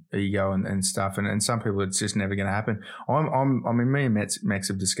own ego and stuff. And some people, it's just never going to happen. I mean, me and Max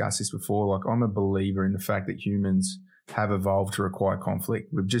have discussed this before. Like, I'm a believer in the fact that humans have evolved to require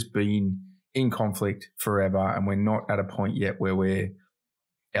conflict. We've just been in conflict forever, and we're not at a point yet where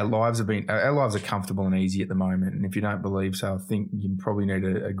our lives are comfortable and easy at the moment. And if you don't believe so, I think you probably need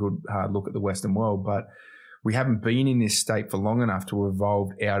a good hard look at the Western world. But we haven't been in this state for long enough to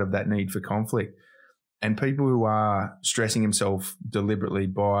evolve out of that need for conflict. And people who are stressing themselves deliberately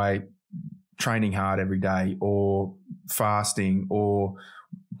by training hard every day or fasting or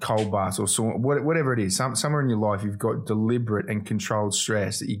cold baths or whatever it is, somewhere in your life you've got deliberate and controlled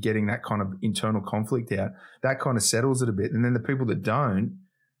stress that you're getting that kind of internal conflict out, that kind of settles it a bit. And then the people that don't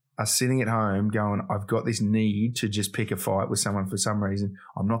are sitting at home going, I've got this need to just pick a fight with someone for some reason.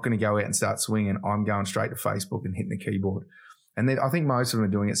 I'm not going to go out and start swinging. I'm going straight to Facebook and hitting the keyboard. And then I think most of them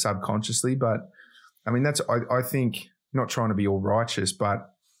are doing it subconsciously, but I mean, I think, not trying to be all righteous,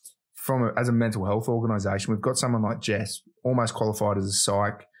 but as a mental health organisation, we've got someone like Jess, almost qualified as a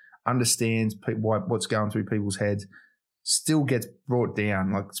psych, understands what's going through people's heads, still gets brought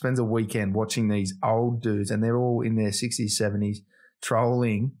down, like spends a weekend watching these old dudes, and they're all in their 60s, 70s,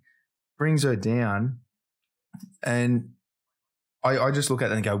 trolling, brings her down. And I just look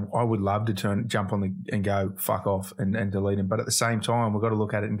at it and go, I would love to jump on and go, fuck off and delete him. But at the same time, we've got to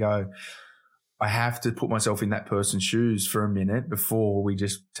look at it and go, I have to put myself in that person's shoes for a minute before we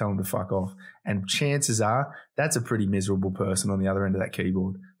just tell them to fuck off. And chances are that's a pretty miserable person on the other end of that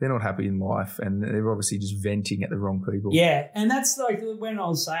keyboard. They're not happy in life, and they're obviously just venting at the wrong people. Yeah, and that's like when I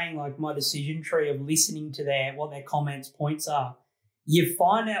was saying like my decision tree of listening to what their comments points are. You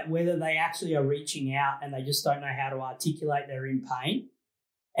find out whether they actually are reaching out and they just don't know how to articulate they're in pain,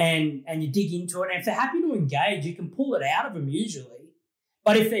 and you dig into it. And if they're happy to engage, you can pull it out of them usually.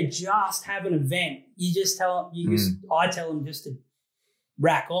 But if they just have an event, I tell them just to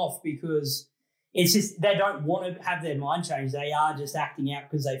rack off, because it's just they don't want to have their mind changed. They are just acting out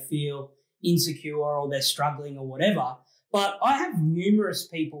because they feel insecure or they're struggling or whatever. But I have numerous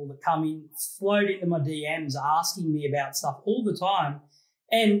people that come in, float into my DMs asking me about stuff all the time.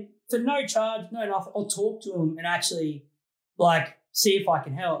 And for no charge, no nothing, I'll talk to them and actually like see if I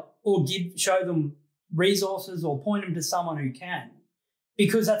can help or show them resources or point them to someone who can.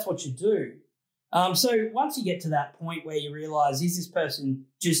 Because that's what you do. So once you get to that point where you realise, is this person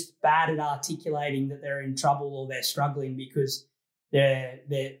just bad at articulating that they're in trouble or they're struggling because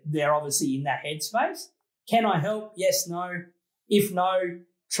they're obviously in that headspace. Can I help? Yes, no. If no,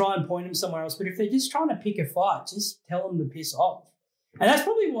 try and point them somewhere else. But if they're just trying to pick a fight, just tell them to piss off. And that's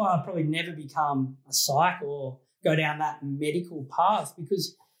probably why I'll probably never become a psych or go down that medical path,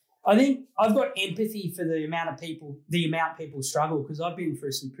 because I think I've got empathy for the amount people struggle, because I've been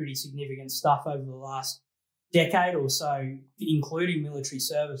through some pretty significant stuff over the last decade or so, including military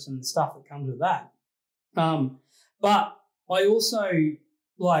service and the stuff that comes with that. But I also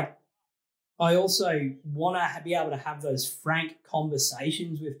want to be able to have those frank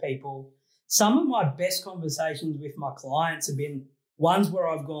conversations with people. Some of my best conversations with my clients have been ones where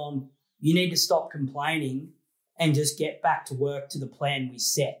I've gone, you need to stop complaining and just get back to work to the plan we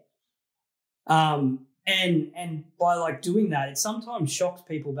set. And by doing that, it sometimes shocks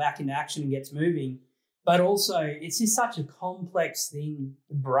people back into action and gets moving. But also, it's just such a complex thing,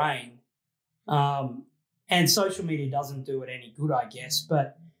 the brain. And social media doesn't do it any good, I guess.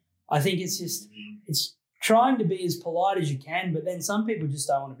 But I think it's trying to be as polite as you can, but then some people just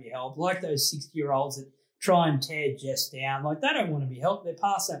don't want to be helped. Like those 60-year-olds that try and tear Jess down. They don't want to be helped. They're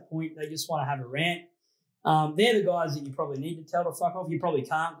past that point. They just want to have a rant. They're the guys that you probably need to tell to fuck off. You probably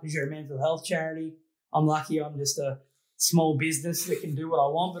can't because you're a mental health charity. I'm lucky I'm just a small business that can do what I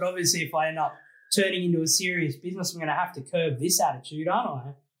want. But obviously, if I end up turning into a serious business, I'm going to have to curb this attitude, aren't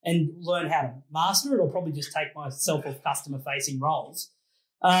I? And learn how to master it, or probably just take myself off customer-facing roles.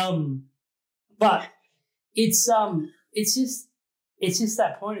 But it's just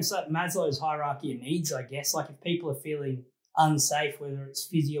that point. It's like Maslow's hierarchy of needs, I guess. Like if people are feeling unsafe, whether it's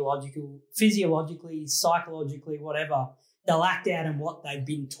physiologically, psychologically, whatever, they'll act out in what they've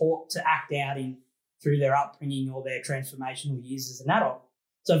been taught to act out in through their upbringing or their transformational years as an adult.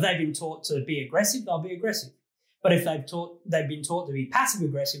 So if they've been taught to be aggressive, they'll be aggressive. But if they've been taught to be passive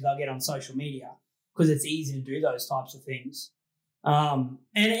aggressive, they'll get on social media because it's easy to do those types of things. And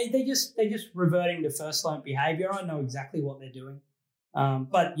they're just reverting to first learnt behavior. I know exactly what they're doing.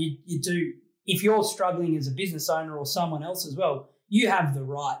 But you do, if you're struggling as a business owner or someone else as well, you have the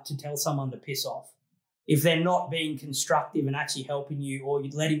right to tell someone to piss off. If they're not being constructive and actually helping you, or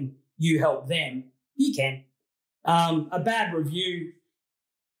you're letting you help them, you can. A bad review,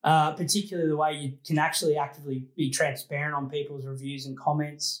 particularly the way you can actually actively be transparent on people's reviews and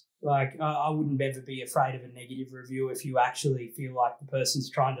comments. Like I wouldn't ever be afraid of a negative review if you actually feel like the person's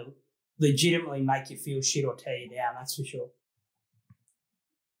trying to legitimately make you feel shit or tear you down. That's for sure.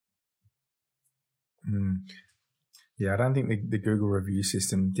 Yeah, I don't think the Google review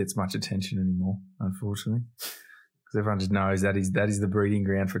system gets much attention anymore, unfortunately, because everyone just knows that is the breeding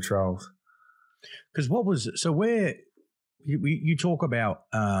ground for trolls. Because where you talk about,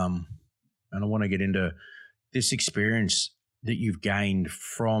 and I want to get into this experience that you've gained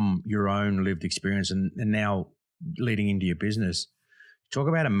from your own lived experience and now leading into your business. Talk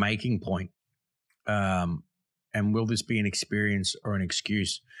about a making point, and will this be an experience or an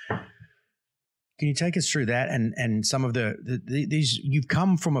excuse? Can you take us through that and some of these? You've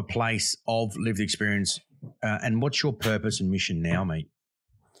come from a place of lived experience, and what's your purpose and mission now, mate?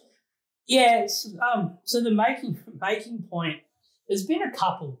 Yeah, so the making point, there's been a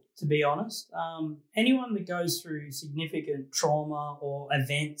couple, to be honest. Anyone that goes through significant trauma or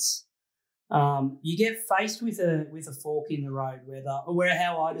events, you get faced with a fork in the road, where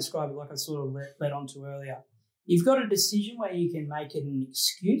how I describe it, like I sort of led on to earlier. You've got a decision where you can make it an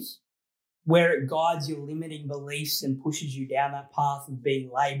excuse, where it guides your limiting beliefs and pushes you down that path of being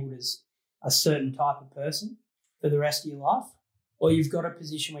labelled as a certain type of person for the rest of your life. Or you've got a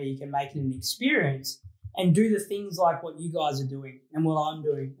position where you can make it an experience and do the things like what you guys are doing and what I'm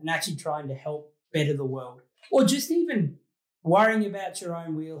doing and actually trying to help better the world. Or just even worrying about your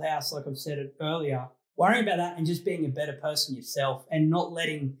own wheelhouse, like I've said it earlier, worrying about that and just being a better person yourself and not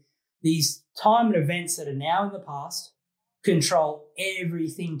letting these time and events that are now in the past control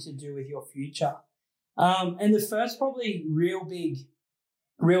everything to do with your future. And the first probably real big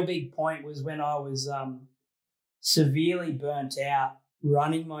point was when I was severely burnt out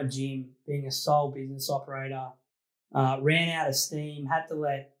running my gym, being a sole business operator, ran out of steam, had to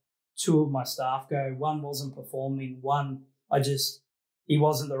let two of my staff go. One wasn't performing. One, he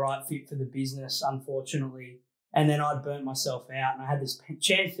wasn't the right fit for the business, unfortunately. And then I'd burnt myself out and I had this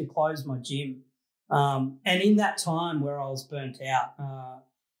chance to close my gym. And in that time where I was burnt out,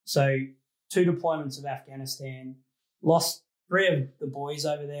 so 2 deployments of Afghanistan, lost 3 of the boys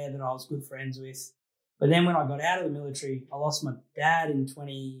over there that I was good friends with. But then when I got out of the military, I lost my dad in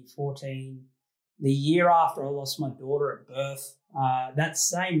 2014. The year after, I lost my daughter at birth. That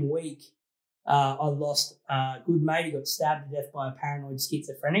same week, I lost a good mate. He got stabbed to death by a paranoid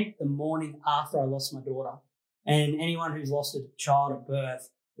schizophrenic the morning after I lost my daughter. And anyone who's lost a child at birth,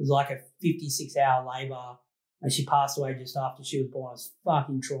 it was like a 56-hour labour, and she passed away just after she was born. It was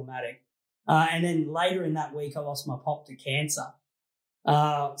fucking traumatic. And then later in that week, I lost my pop to cancer.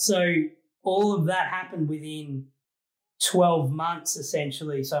 So all of that happened within 12 months,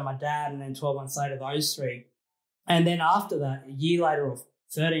 essentially. So my dad, and then 12 months later, those three. And then after that, a year later or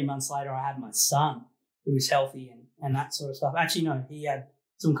 13 months later, I had my son, who was healthy and that sort of stuff. Actually, no, he had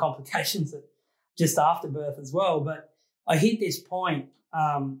some complications just after birth as well. But I hit this point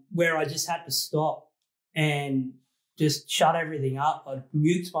where I just had to stop and just shut everything up. I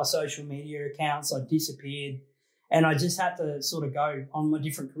muked my social media accounts. I disappeared. And I just had to sort of go on my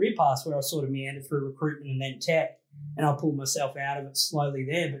different career paths where I sort of meandered through recruitment and then tech. And I pulled myself out of it slowly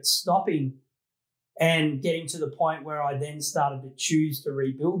there. But stopping and getting to the point where I then started to choose to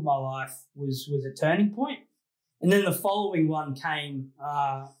rebuild my life was a turning point. And then the following one came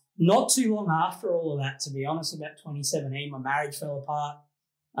not too long after all of that, to be honest. About 2017, my marriage fell apart.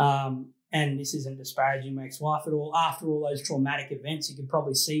 And this isn't disparaging my ex-wife at all. After all those traumatic events, you could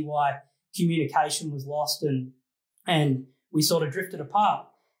probably see why communication was lost and we sort of drifted apart.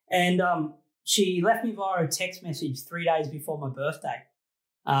 And she left me via a text message 3 days before my birthday.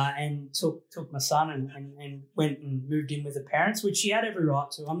 And took my son and went and moved in with her parents, which she had every right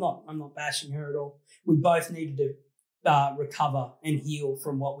to. I'm not bashing her at all. We both needed to recover and heal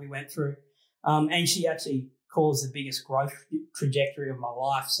from what we went through. And she actually caused the biggest growth trajectory of my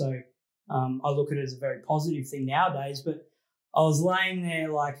life. So I look at it as a very positive thing nowadays. But I was laying there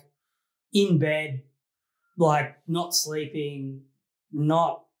like in bed, like not sleeping,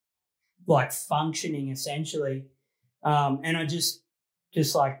 not like functioning essentially. And I just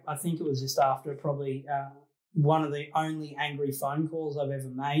like, I think it was just after probably one of the only angry phone calls I've ever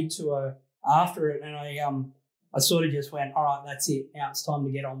made to her after it. And I sort of just went, all right, that's it. Now it's time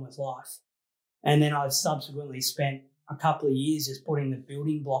to get on with life. And then I subsequently spent a couple of years just putting the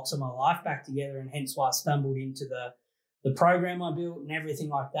building blocks of my life back together. And hence why I stumbled into the program I built and everything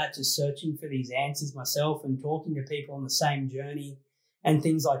like that, just searching for these answers myself and talking to people on the same journey and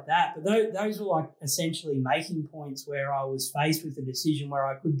things like that. But those were like essentially making points where I was faced with a decision where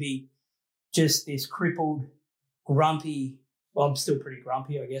I could be just this crippled, grumpy. Well, I'm still pretty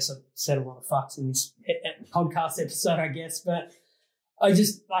grumpy, I guess. I've said a lot of fucks in this podcast episode, I guess. But I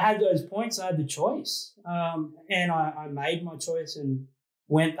had those points. I had the choice. And I made my choice and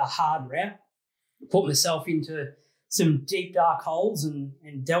went the hard route, put myself into some deep, dark holes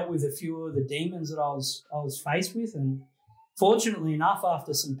and dealt with a few of the demons that I was faced with. And fortunately enough,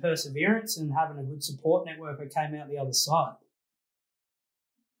 after some perseverance and having a good support network, I came out the other side.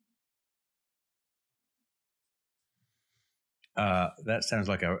 That sounds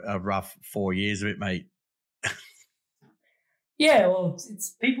like a rough 4 years of it, mate. Yeah, well,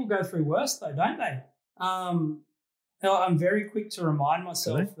 it's people go through worse though, don't they? I'm very quick to remind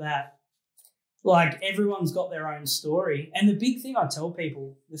myself that like everyone's got their own story. And the big thing I tell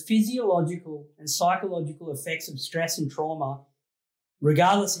people, the physiological and psychological effects of stress and trauma,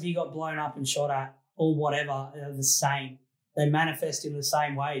 regardless if you got blown up and shot at or whatever, are the same. They manifest in the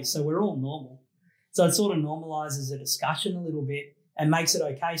same ways. So we're all normal. So it sort of normalizes the discussion a little bit and makes it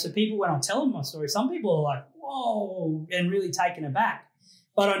okay. So people, when I tell them my story, some people are like, whoa, and really taken aback.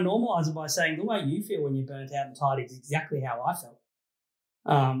 But I normalize it by saying the way you feel when you're burnt out and tired is exactly how I felt.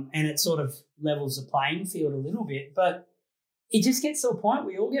 And it sort of levels the playing field a little bit. But it just gets to a point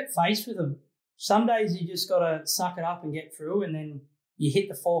where we all get faced with them. Some days you just got to suck it up and get through, and then you hit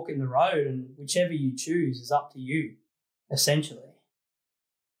the fork in the road, and whichever you choose is up to you, essentially.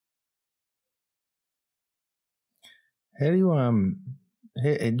 How do you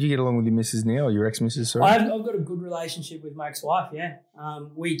do you get along with your missus now, or your ex-missus? Sorry, I've got a good relationship with my ex-wife. Yeah,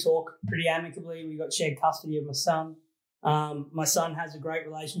 we talk pretty amicably. We got shared custody of my son. My son has a great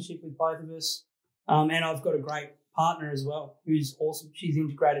relationship with both of us, and I've got a great partner as well, who's awesome. She's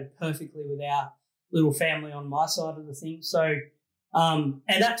integrated perfectly with our little family on my side of the thing. So, and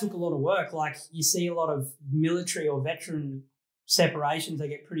that took a lot of work. Like you see a lot of military or veteran separations, they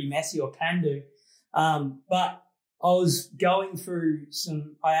get pretty messy or can do. But I was going through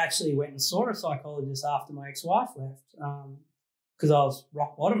I actually went and saw a psychologist after my ex-wife left because I was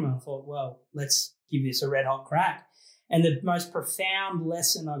rock bottom, and I thought, well, let's give this a red hot crack. And the most profound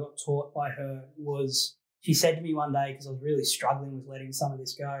lesson I got taught by her was, she said to me one day, because I was really struggling with letting some of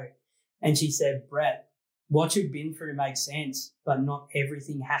this go, and she said, Brett, what you've been through makes sense, but not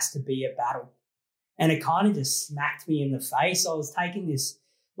everything has to be a battle. And it kind of just smacked me in the face. I was taking this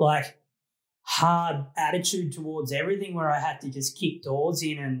like hard attitude towards everything where I had to just kick doors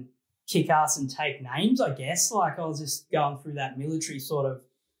in and kick ass and take names, I guess. Like I was just going through that military sort of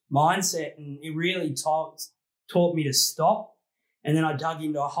mindset, and it really taught me to stop. And then I dug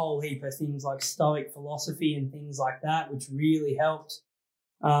into a whole heap of things like Stoic philosophy and things like that, which really helped.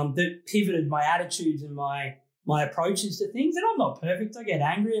 That pivoted my attitudes and my approaches to things. And I'm not perfect. I get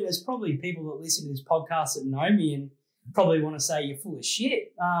angry, and there's probably people that listen to this podcast that know me and probably want to say you're full of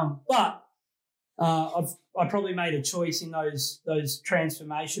shit. But I probably made a choice in those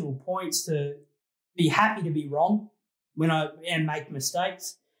transformational points to be happy to be wrong and make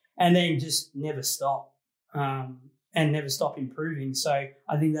mistakes, and then just never stop and never stop improving. So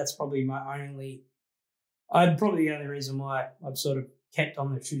I think that's probably the only reason why I've sort of kept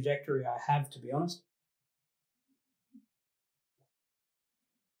on the trajectory I have, to be honest.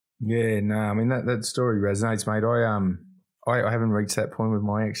 Yeah, no, I mean that story resonates, mate. I haven't reached that point with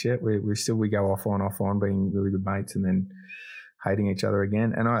my ex yet. We go off on being really good mates and then hating each other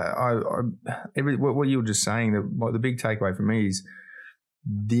again. And what you were just saying, the big takeaway for me is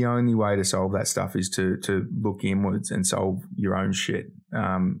the only way to solve that stuff is to look inwards and solve your own shit.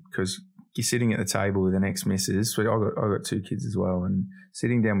 Because you're sitting at the table with an ex-missus. So I got 2 kids as well, and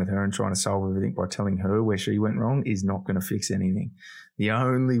sitting down with her and trying to solve everything by telling her where she went wrong is not going to fix anything. The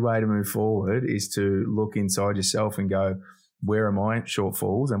only way to move forward is to look inside yourself and go, where are my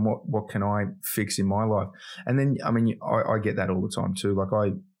shortfalls and what can I fix in my life? And then, I mean, I get that all the time too. Like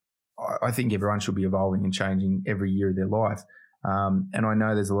I think everyone should be evolving and changing every year of their life. And I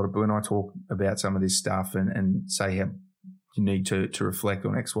know there's a lot of, when I talk about some of this stuff and say how you need to reflect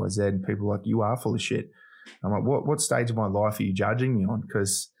on X, Y, Z, and people are like, you are full of shit. I'm like, what stage of my life are you judging me on?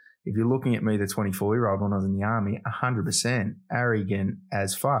 Because if you're looking at me, the 24-year-old when I was in the army, 100% arrogant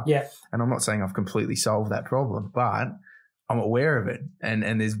as fuck. Yeah. And I'm not saying I've completely solved that problem, but I'm aware of it,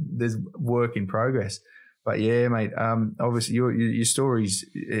 and there's work in progress. But yeah, mate, obviously your story's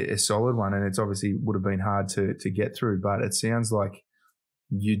a solid one, and it's obviously would have been hard to get through, but it sounds like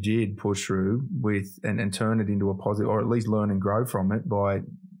you did push through with and turn it into a positive, or at least learn and grow from it by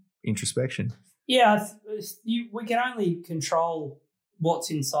introspection. Yeah, we can only control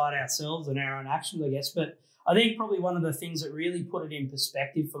what's inside ourselves and our own actions, I guess. But I think probably one of the things that really put it in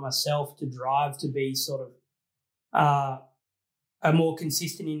perspective for myself to drive to be sort of a more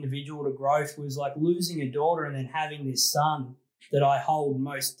consistent individual to growth was like losing a daughter and then having this son that I hold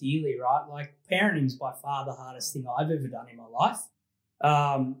most dearly, right? Like parenting's by far the hardest thing I've ever done in my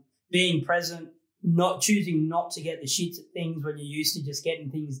life. Being present, not choosing not to get the shits at things when you're used to just getting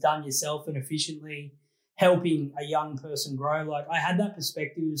things done yourself and efficiently, helping a young person grow. Like I had that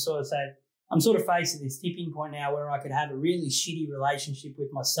perspective to sort of say, I'm sort of facing this tipping point now where I could have a really shitty relationship with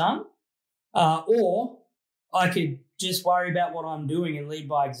my son, or I could just worry about what I'm doing and lead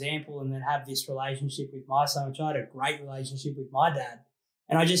by example and then have this relationship with my son, which I had a great relationship with my dad.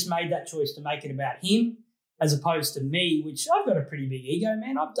 And I just made that choice to make it about him as opposed to me, which I've got a pretty big ego,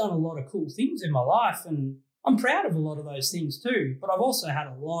 man. I've done a lot of cool things in my life and I'm proud of a lot of those things too. But I've also had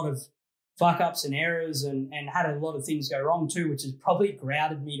a lot of fuck-ups and errors and had a lot of things go wrong too, which has probably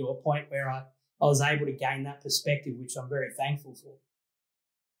grounded me to a point where I was able to gain that perspective, which I'm very thankful for.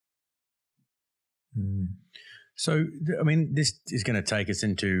 Mm. So, I mean, this is going to take us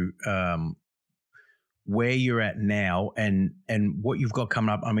into where you're at now and what you've got coming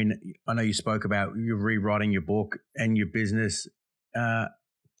up. I mean, I know you spoke about you're rewriting your book and your business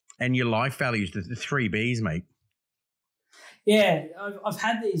and your life values, the 3 Bs, mate. Yeah, I've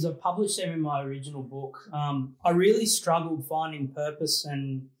had these. I've published them in my original book. I really struggled finding purpose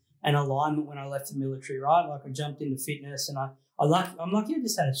and alignment when I left the military, right? Like I jumped into fitness and I'm lucky I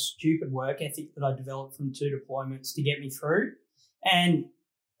just had a stupid work ethic that I developed from 2 deployments to get me through. And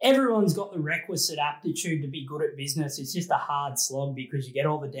everyone's got the requisite aptitude to be good at business. It's just a hard slog because you get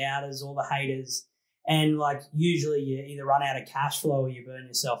all the doubters, all the haters, and like usually you either run out of cash flow or you burn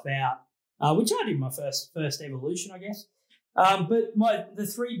yourself out, which I did my first evolution, I guess. But the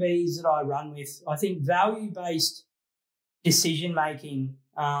 3 Bs that I run with, I think value-based decision-making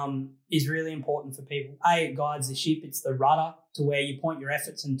is really important for people. It guides the ship. It's the rudder to where you point your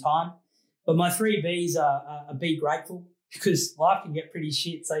efforts and time. But my 3 Bs are be grateful, because life can get pretty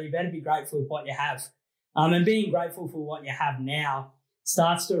shit. So you better be grateful with what you have. And being grateful for what you have now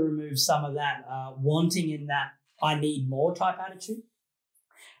starts to remove some of that wanting in that I need more type attitude.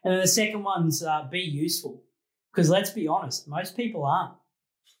 And then the second one's be useful, because let's be honest, most people aren't.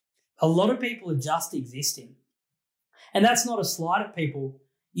 A lot of people are just existing. And that's not a slight at people.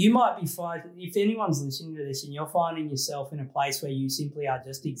 You might be finding, if anyone's listening to this and you're finding yourself in a place where you simply are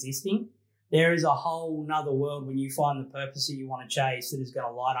just existing, there is a whole nother world when you find the purpose that you want to chase that is going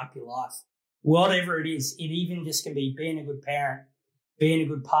to light up your life. Whatever it is, it even just can be being a good parent, being a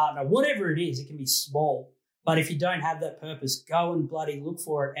good partner, whatever it is, it can be small. But if you don't have that purpose, go and bloody look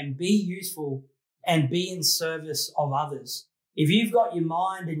for it and be useful and be in service of others. If you've got your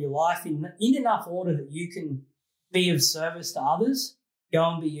mind and your life in enough order that you can be of service to others, go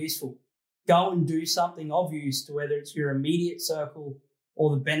and be useful. Go and do something of use to whether it's your immediate circle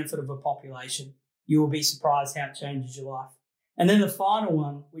or the benefit of a population. You will be surprised how it changes your life. And then the final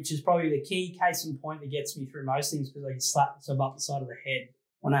one, which is probably the key case in point that gets me through most things because I can slap myself up the side of the head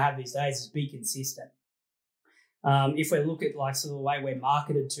when I have these days, is be consistent. If we look at like sort of the way we're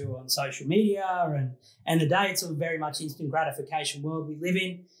marketed to on social media and today it's a very much instant gratification world we live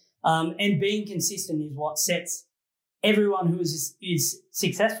in, and being consistent is what sets everyone who is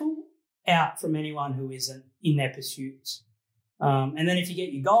successful out from anyone who isn't in their pursuits. And then if you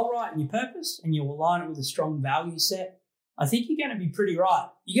get your goal right and your purpose and you align it with a strong value set, I think you're going to be pretty right.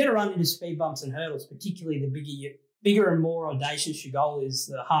 You're going to run into speed bumps and hurdles, particularly the bigger and more audacious your goal is,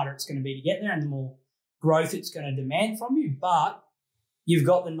 the harder it's going to be to get there and the more growth it's going to demand from you. But you've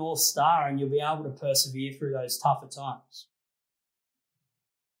got the North Star and you'll be able to persevere through those tougher times.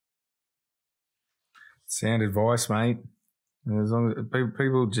 Sound advice, mate. And as long as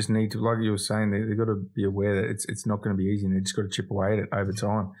people just need to, like you were saying, they've got to be aware that it's not going to be easy and they've just got to chip away at it over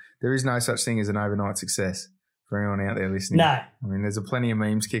time. There is no such thing as an overnight success for anyone out there listening. No. I mean, there's plenty of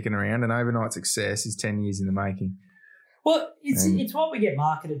memes kicking around, and overnight success is 10 years in the making. Well, it's what we get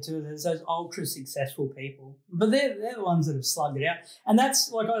marketed to. There's those ultra successful people, but they're the ones that have slugged it out. And that's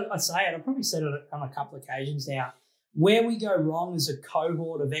like I say it. I've probably said it on a couple of occasions now. Where we go wrong as a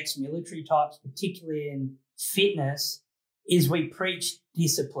cohort of ex-military types, particularly in fitness, is we preach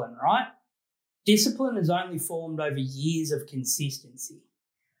discipline, right? Discipline is only formed over years of consistency.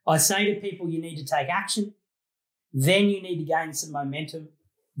 I say to people, you need to take action, then you need to gain some momentum.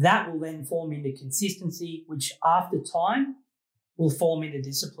 That will then form into consistency, which after time will form into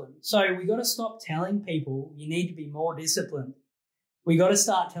discipline. So we got to stop telling people you need to be more disciplined. We got to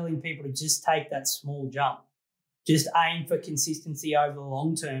start telling people to just take that small jump. Just aim for consistency over the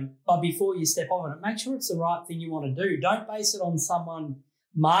long term. But before you step on it, make sure it's the right thing you want to do. Don't base it on someone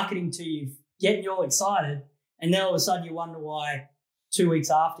marketing to you, getting you all excited, and then all of a sudden you wonder why 2 weeks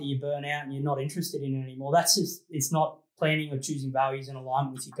after you burn out and you're not interested in it anymore. That's just, it's not planning or choosing values in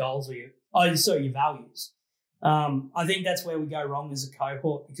alignment with your goals or your values. I think that's where we go wrong as a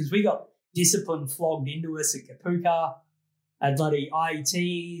cohort because we got discipline flogged into us at Kapuka, at bloody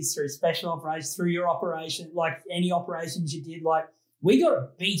IETs, through special operations, through your operation, like any operations you did, like we got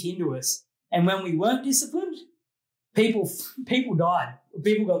it beat into us. And when we weren't disciplined, people died.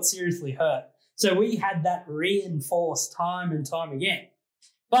 People got seriously hurt. So we had that reinforced time and time again.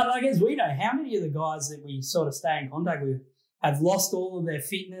 But like as we know, how many of the guys that we sort of stay in contact with have lost all of their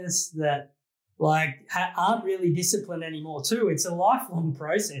fitness, that like aren't really disciplined anymore too? It's a lifelong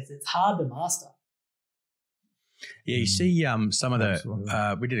process. It's hard to master. Yeah, you see some of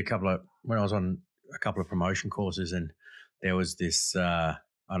the we did a couple of, when I was on a couple of promotion courses, and there was this I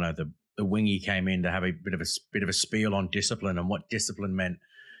don't know, the wingy came in to have a bit of a spiel on discipline and what discipline meant.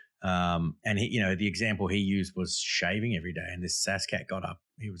 And he, the example he used was shaving every day. And this Sascat got up,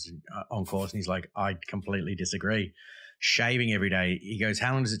 he was on course, and he's like, I completely disagree. Shaving every day. He goes,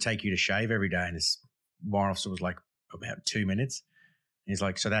 how long does it take you to shave every day? And this warrant officer was like, about 2 minutes. And he's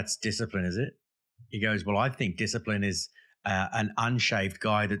like, so that's discipline, is it? He goes, well, I think discipline is an unshaved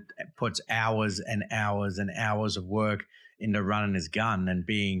guy that puts hours and hours and hours of work into running his gun and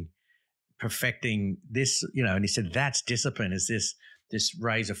perfecting this, and he said, that's discipline, is this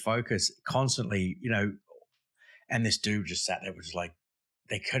razor focus constantly, and this dude just sat there, was like,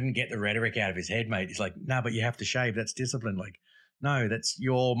 they couldn't get the rhetoric out of his head, mate. He's like, no, but you have to shave. That's discipline. Like, no, that's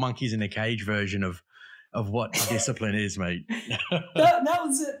your monkeys in a cage version of what discipline is, mate.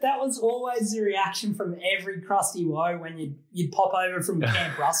 that was always the reaction from every crusty woe when you'd pop over from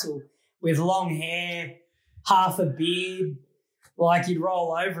Camp Russell with long hair, half a beard. Like you'd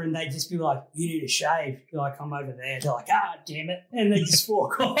roll over and they'd just be like, you need to shave. You're like, I'm over there. They're like, damn it. And they just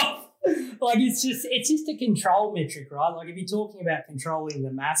walk off. Like it's just a control metric, right? Like if you're talking about controlling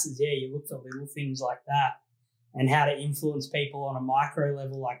the masses, yeah, you look for little things like that and how to influence people on a micro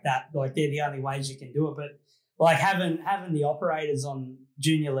level like that. Like they're the only ways you can do it. But like having the operators on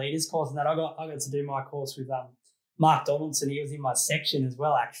junior leaders course and that, I got to do my course with Mark Donaldson. He was in my section as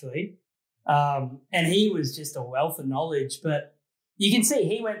well, actually. And he was just a wealth of knowledge, but you can see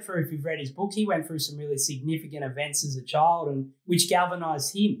he went through, if you've read his book, he went through some really significant events as a child and which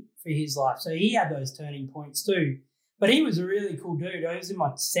galvanized him for his life. So he had those turning points too. But he was a really cool dude. I was in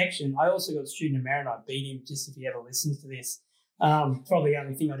my section. I also got student of merit and I beat him, just if he ever listens to this. Probably the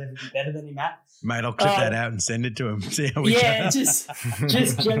only thing I'd ever do better than him at. Mate, I'll clip that out and send it to him. See how we Yeah, go. just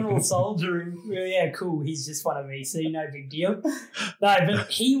general soldiering. Yeah, cool. He's just one of VC, no big deal. No, but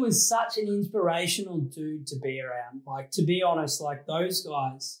he was such an inspirational dude to be around. Like, to be honest, like those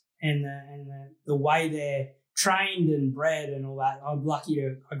guys and the way they're trained and bred and all that. I'm lucky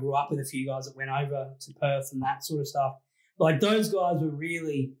I grew up with a few guys that went over to Perth and that sort of stuff. Like, those guys were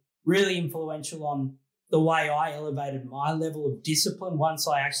really, really influential on the way I elevated my level of discipline. Once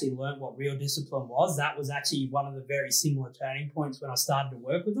I actually learned what real discipline was, that was actually one of the very similar turning points when I started to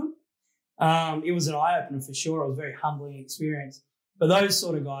work with them. It was an eye-opener for sure. It was a very humbling experience. But those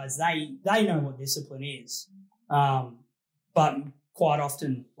sort of guys, they know what discipline is. But quite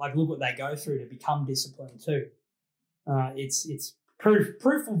often, like, look what they go through to become disciplined too. It's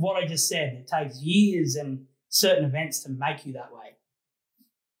proof of what I just said. It takes years and certain events to make you that way.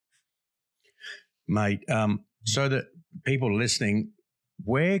 Mate, so that people listening,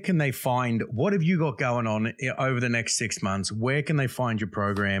 where can they find, what have you got going on over the next 6 months? Where can they find your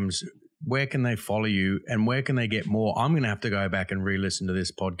programs? Where can they follow you? And where can they get more? I'm going to have to go back and re-listen to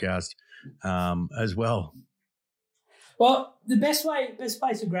this podcast as well. Well, the best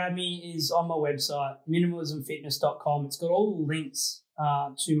place to grab me is on my website, minimalismfitness.com. It's got all the links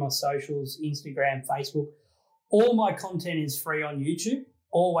to my socials, Instagram, Facebook. All my content is free on YouTube.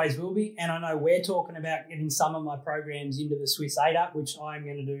 Always will be. And I know we're talking about getting some of my programs into the Swiss 8 app, which I'm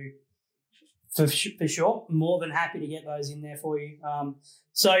going to do for sure. More than happy to get those in there for you.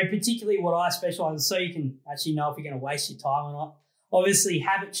 So particularly what I specialize in, so you can actually know if you're going to waste your time or not. Obviously,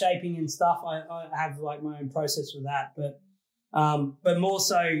 habit shaping and stuff, I have like my own process with that. But more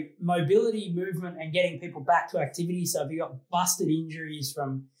so mobility, movement, and getting people back to activity. So if you've got busted injuries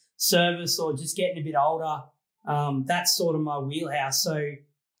from service or just getting a bit older, that's sort of my wheelhouse. So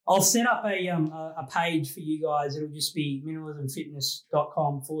I'll set up a page for you guys. It'll just be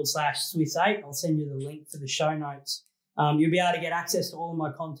minimalismfitness.com/Swiss8. I'll send you the link for the show notes. You'll be able to get access to all of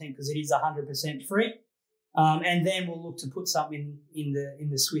my content because it is 100% free. And then we'll look to put something in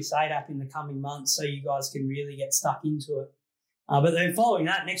the Swiss 8 app in the coming months so you guys can really get stuck into it. But then following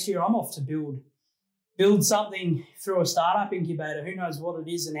that, next year I'm off to build something through a startup incubator. Who knows what it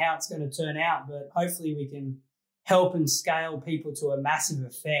is and how it's going to turn out, but hopefully we can help and scale people to a massive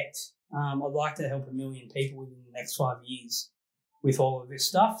effect. I'd like to help 1 million people within the next 5 years with all of this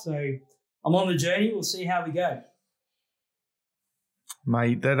stuff. So I'm on the journey. We'll see how we go.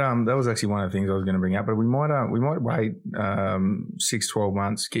 Mate, that was actually one of the things I was going to bring up, but we might wait 6-12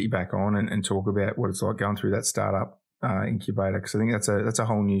 months, get you back on and talk about what it's like going through that startup incubator, because I think that's a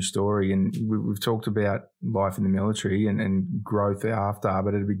whole new story. And we've talked about life in the military and growth after,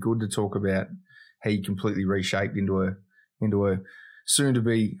 but it'd be good to talk about how you completely reshaped into a soon to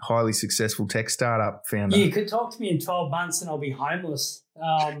be highly successful tech startup founder. You could talk to me in 12 months and I'll be homeless.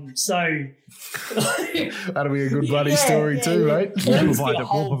 So that'll be a good bloody story too, mate.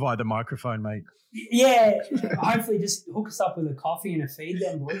 We'll provide the microphone, mate. Yeah, hopefully just hook us up with a coffee and a feed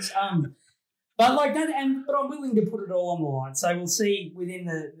then, boys. But like that, but I'm willing to put it all on the line. So we'll see within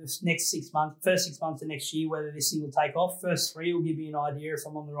the next 6 months, first 6 months of next year, whether this thing will take off. First 3 will give me an idea if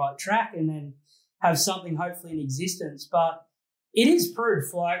I'm on the right track, and then have something hopefully in existence. But it is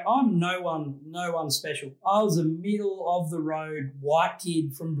proof. Like, I'm no one special. I was a middle of the road white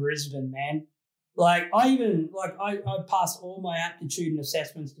kid from Brisbane, man. Like, I passed all my aptitude and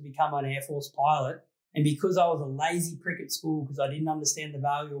assessments to become an Air Force pilot. And because I was a lazy prick at school, because I didn't understand the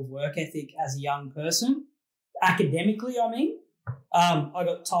value of work ethic as a young person, academically, I mean, I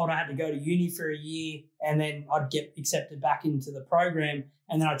got told I had to go to uni for a year and then I'd get accepted back into the program.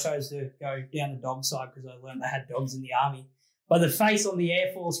 And then I chose to go down the dog side because I learned they had dogs in the army. But the face on the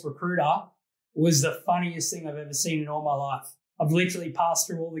Air Force recruiter was the funniest thing I've ever seen in all my life. I've literally passed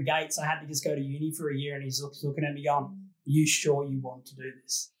through all the gates. I had to just go to uni for a year, and he's looking at me going, "Are you sure you want to do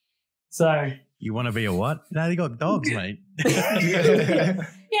this?" So you want to be a what? No, they got dogs, mate.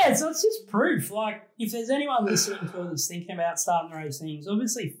 Yeah, so it's just proof. Like, if there's anyone listening to it that's thinking about starting their own things,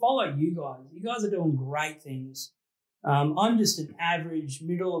 obviously follow you guys. You guys are doing great things. I'm just an average,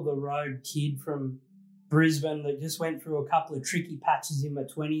 middle-of-the-road kid from Brisbane that just went through a couple of tricky patches in my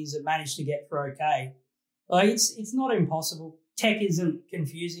 20s that managed to get through okay. Like, it's not impossible. Tech isn't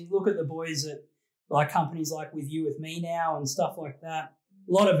confusing. Look at the boys at like companies like With You With Me now and stuff like that.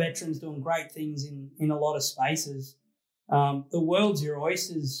 A lot of veterans doing great things in a lot of spaces. The world's your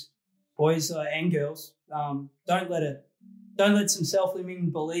oysters, boys and girls. Don't let some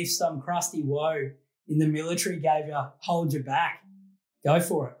self-limiting beliefs, some crusty woe in the military gave you, hold you back. Go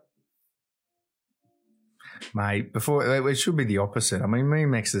for it. Mate, before it should be the opposite. I mean, me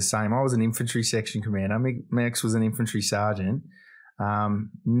and Mex are the same. I was an infantry section commander. Mex was an infantry sergeant.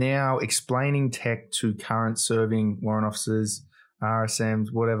 Now explaining tech to current serving warrant officers, RSMs,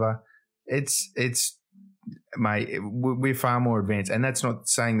 whatever, it's mate, we're far more advanced. And that's not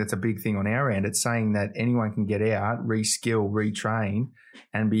saying that's a big thing on our end. It's saying that anyone can get out, reskill, retrain,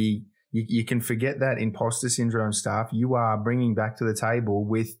 and be. You can forget that imposter syndrome stuff. You are bringing back to the table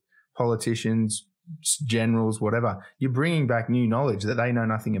with politicians, generals, whatever. You're bringing back new knowledge that they know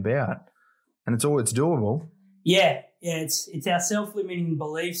nothing about, and it's doable. Yeah, it's our self-limiting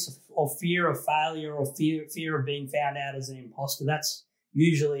beliefs or fear of failure or fear of being found out as an imposter. That's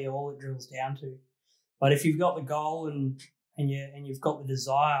usually all it drills down to. But if you've got the goal and you've got the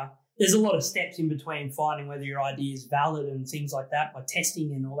desire, there's a lot of steps in between finding whether your idea is valid and things like that by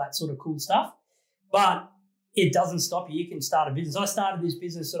testing and all that sort of cool stuff. But it doesn't stop you. You can start a business. I started this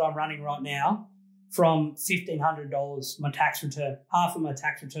business that I'm running right now from $1,500, my tax return, half of my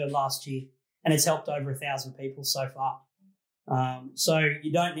tax return last year, and it's helped over 1,000 people so far. So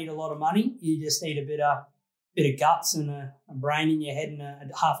you don't need a lot of money. You just need a bit of guts and a brain in your head and a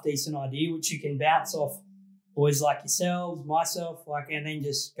half decent idea, which you can bounce off boys like yourselves, myself, and then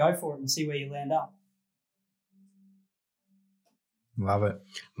just go for it and see where you land up. Love it.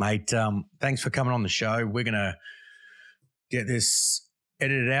 Mate, thanks for coming on the show. We're going to get this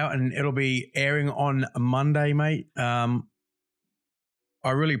edited out and it'll be airing on Monday, mate. I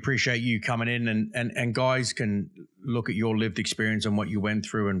really appreciate you coming in and guys can look at your lived experience and what you went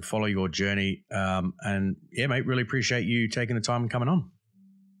through and follow your journey. And yeah, mate, really appreciate you taking the time and coming on.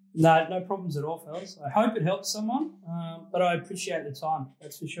 No problems at all, fellas. I hope it helps someone, but I appreciate the time.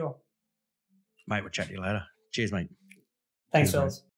 That's for sure. Mate, we'll chat to you later. Cheers, mate. Thanks, Cheers, fellas. Mate.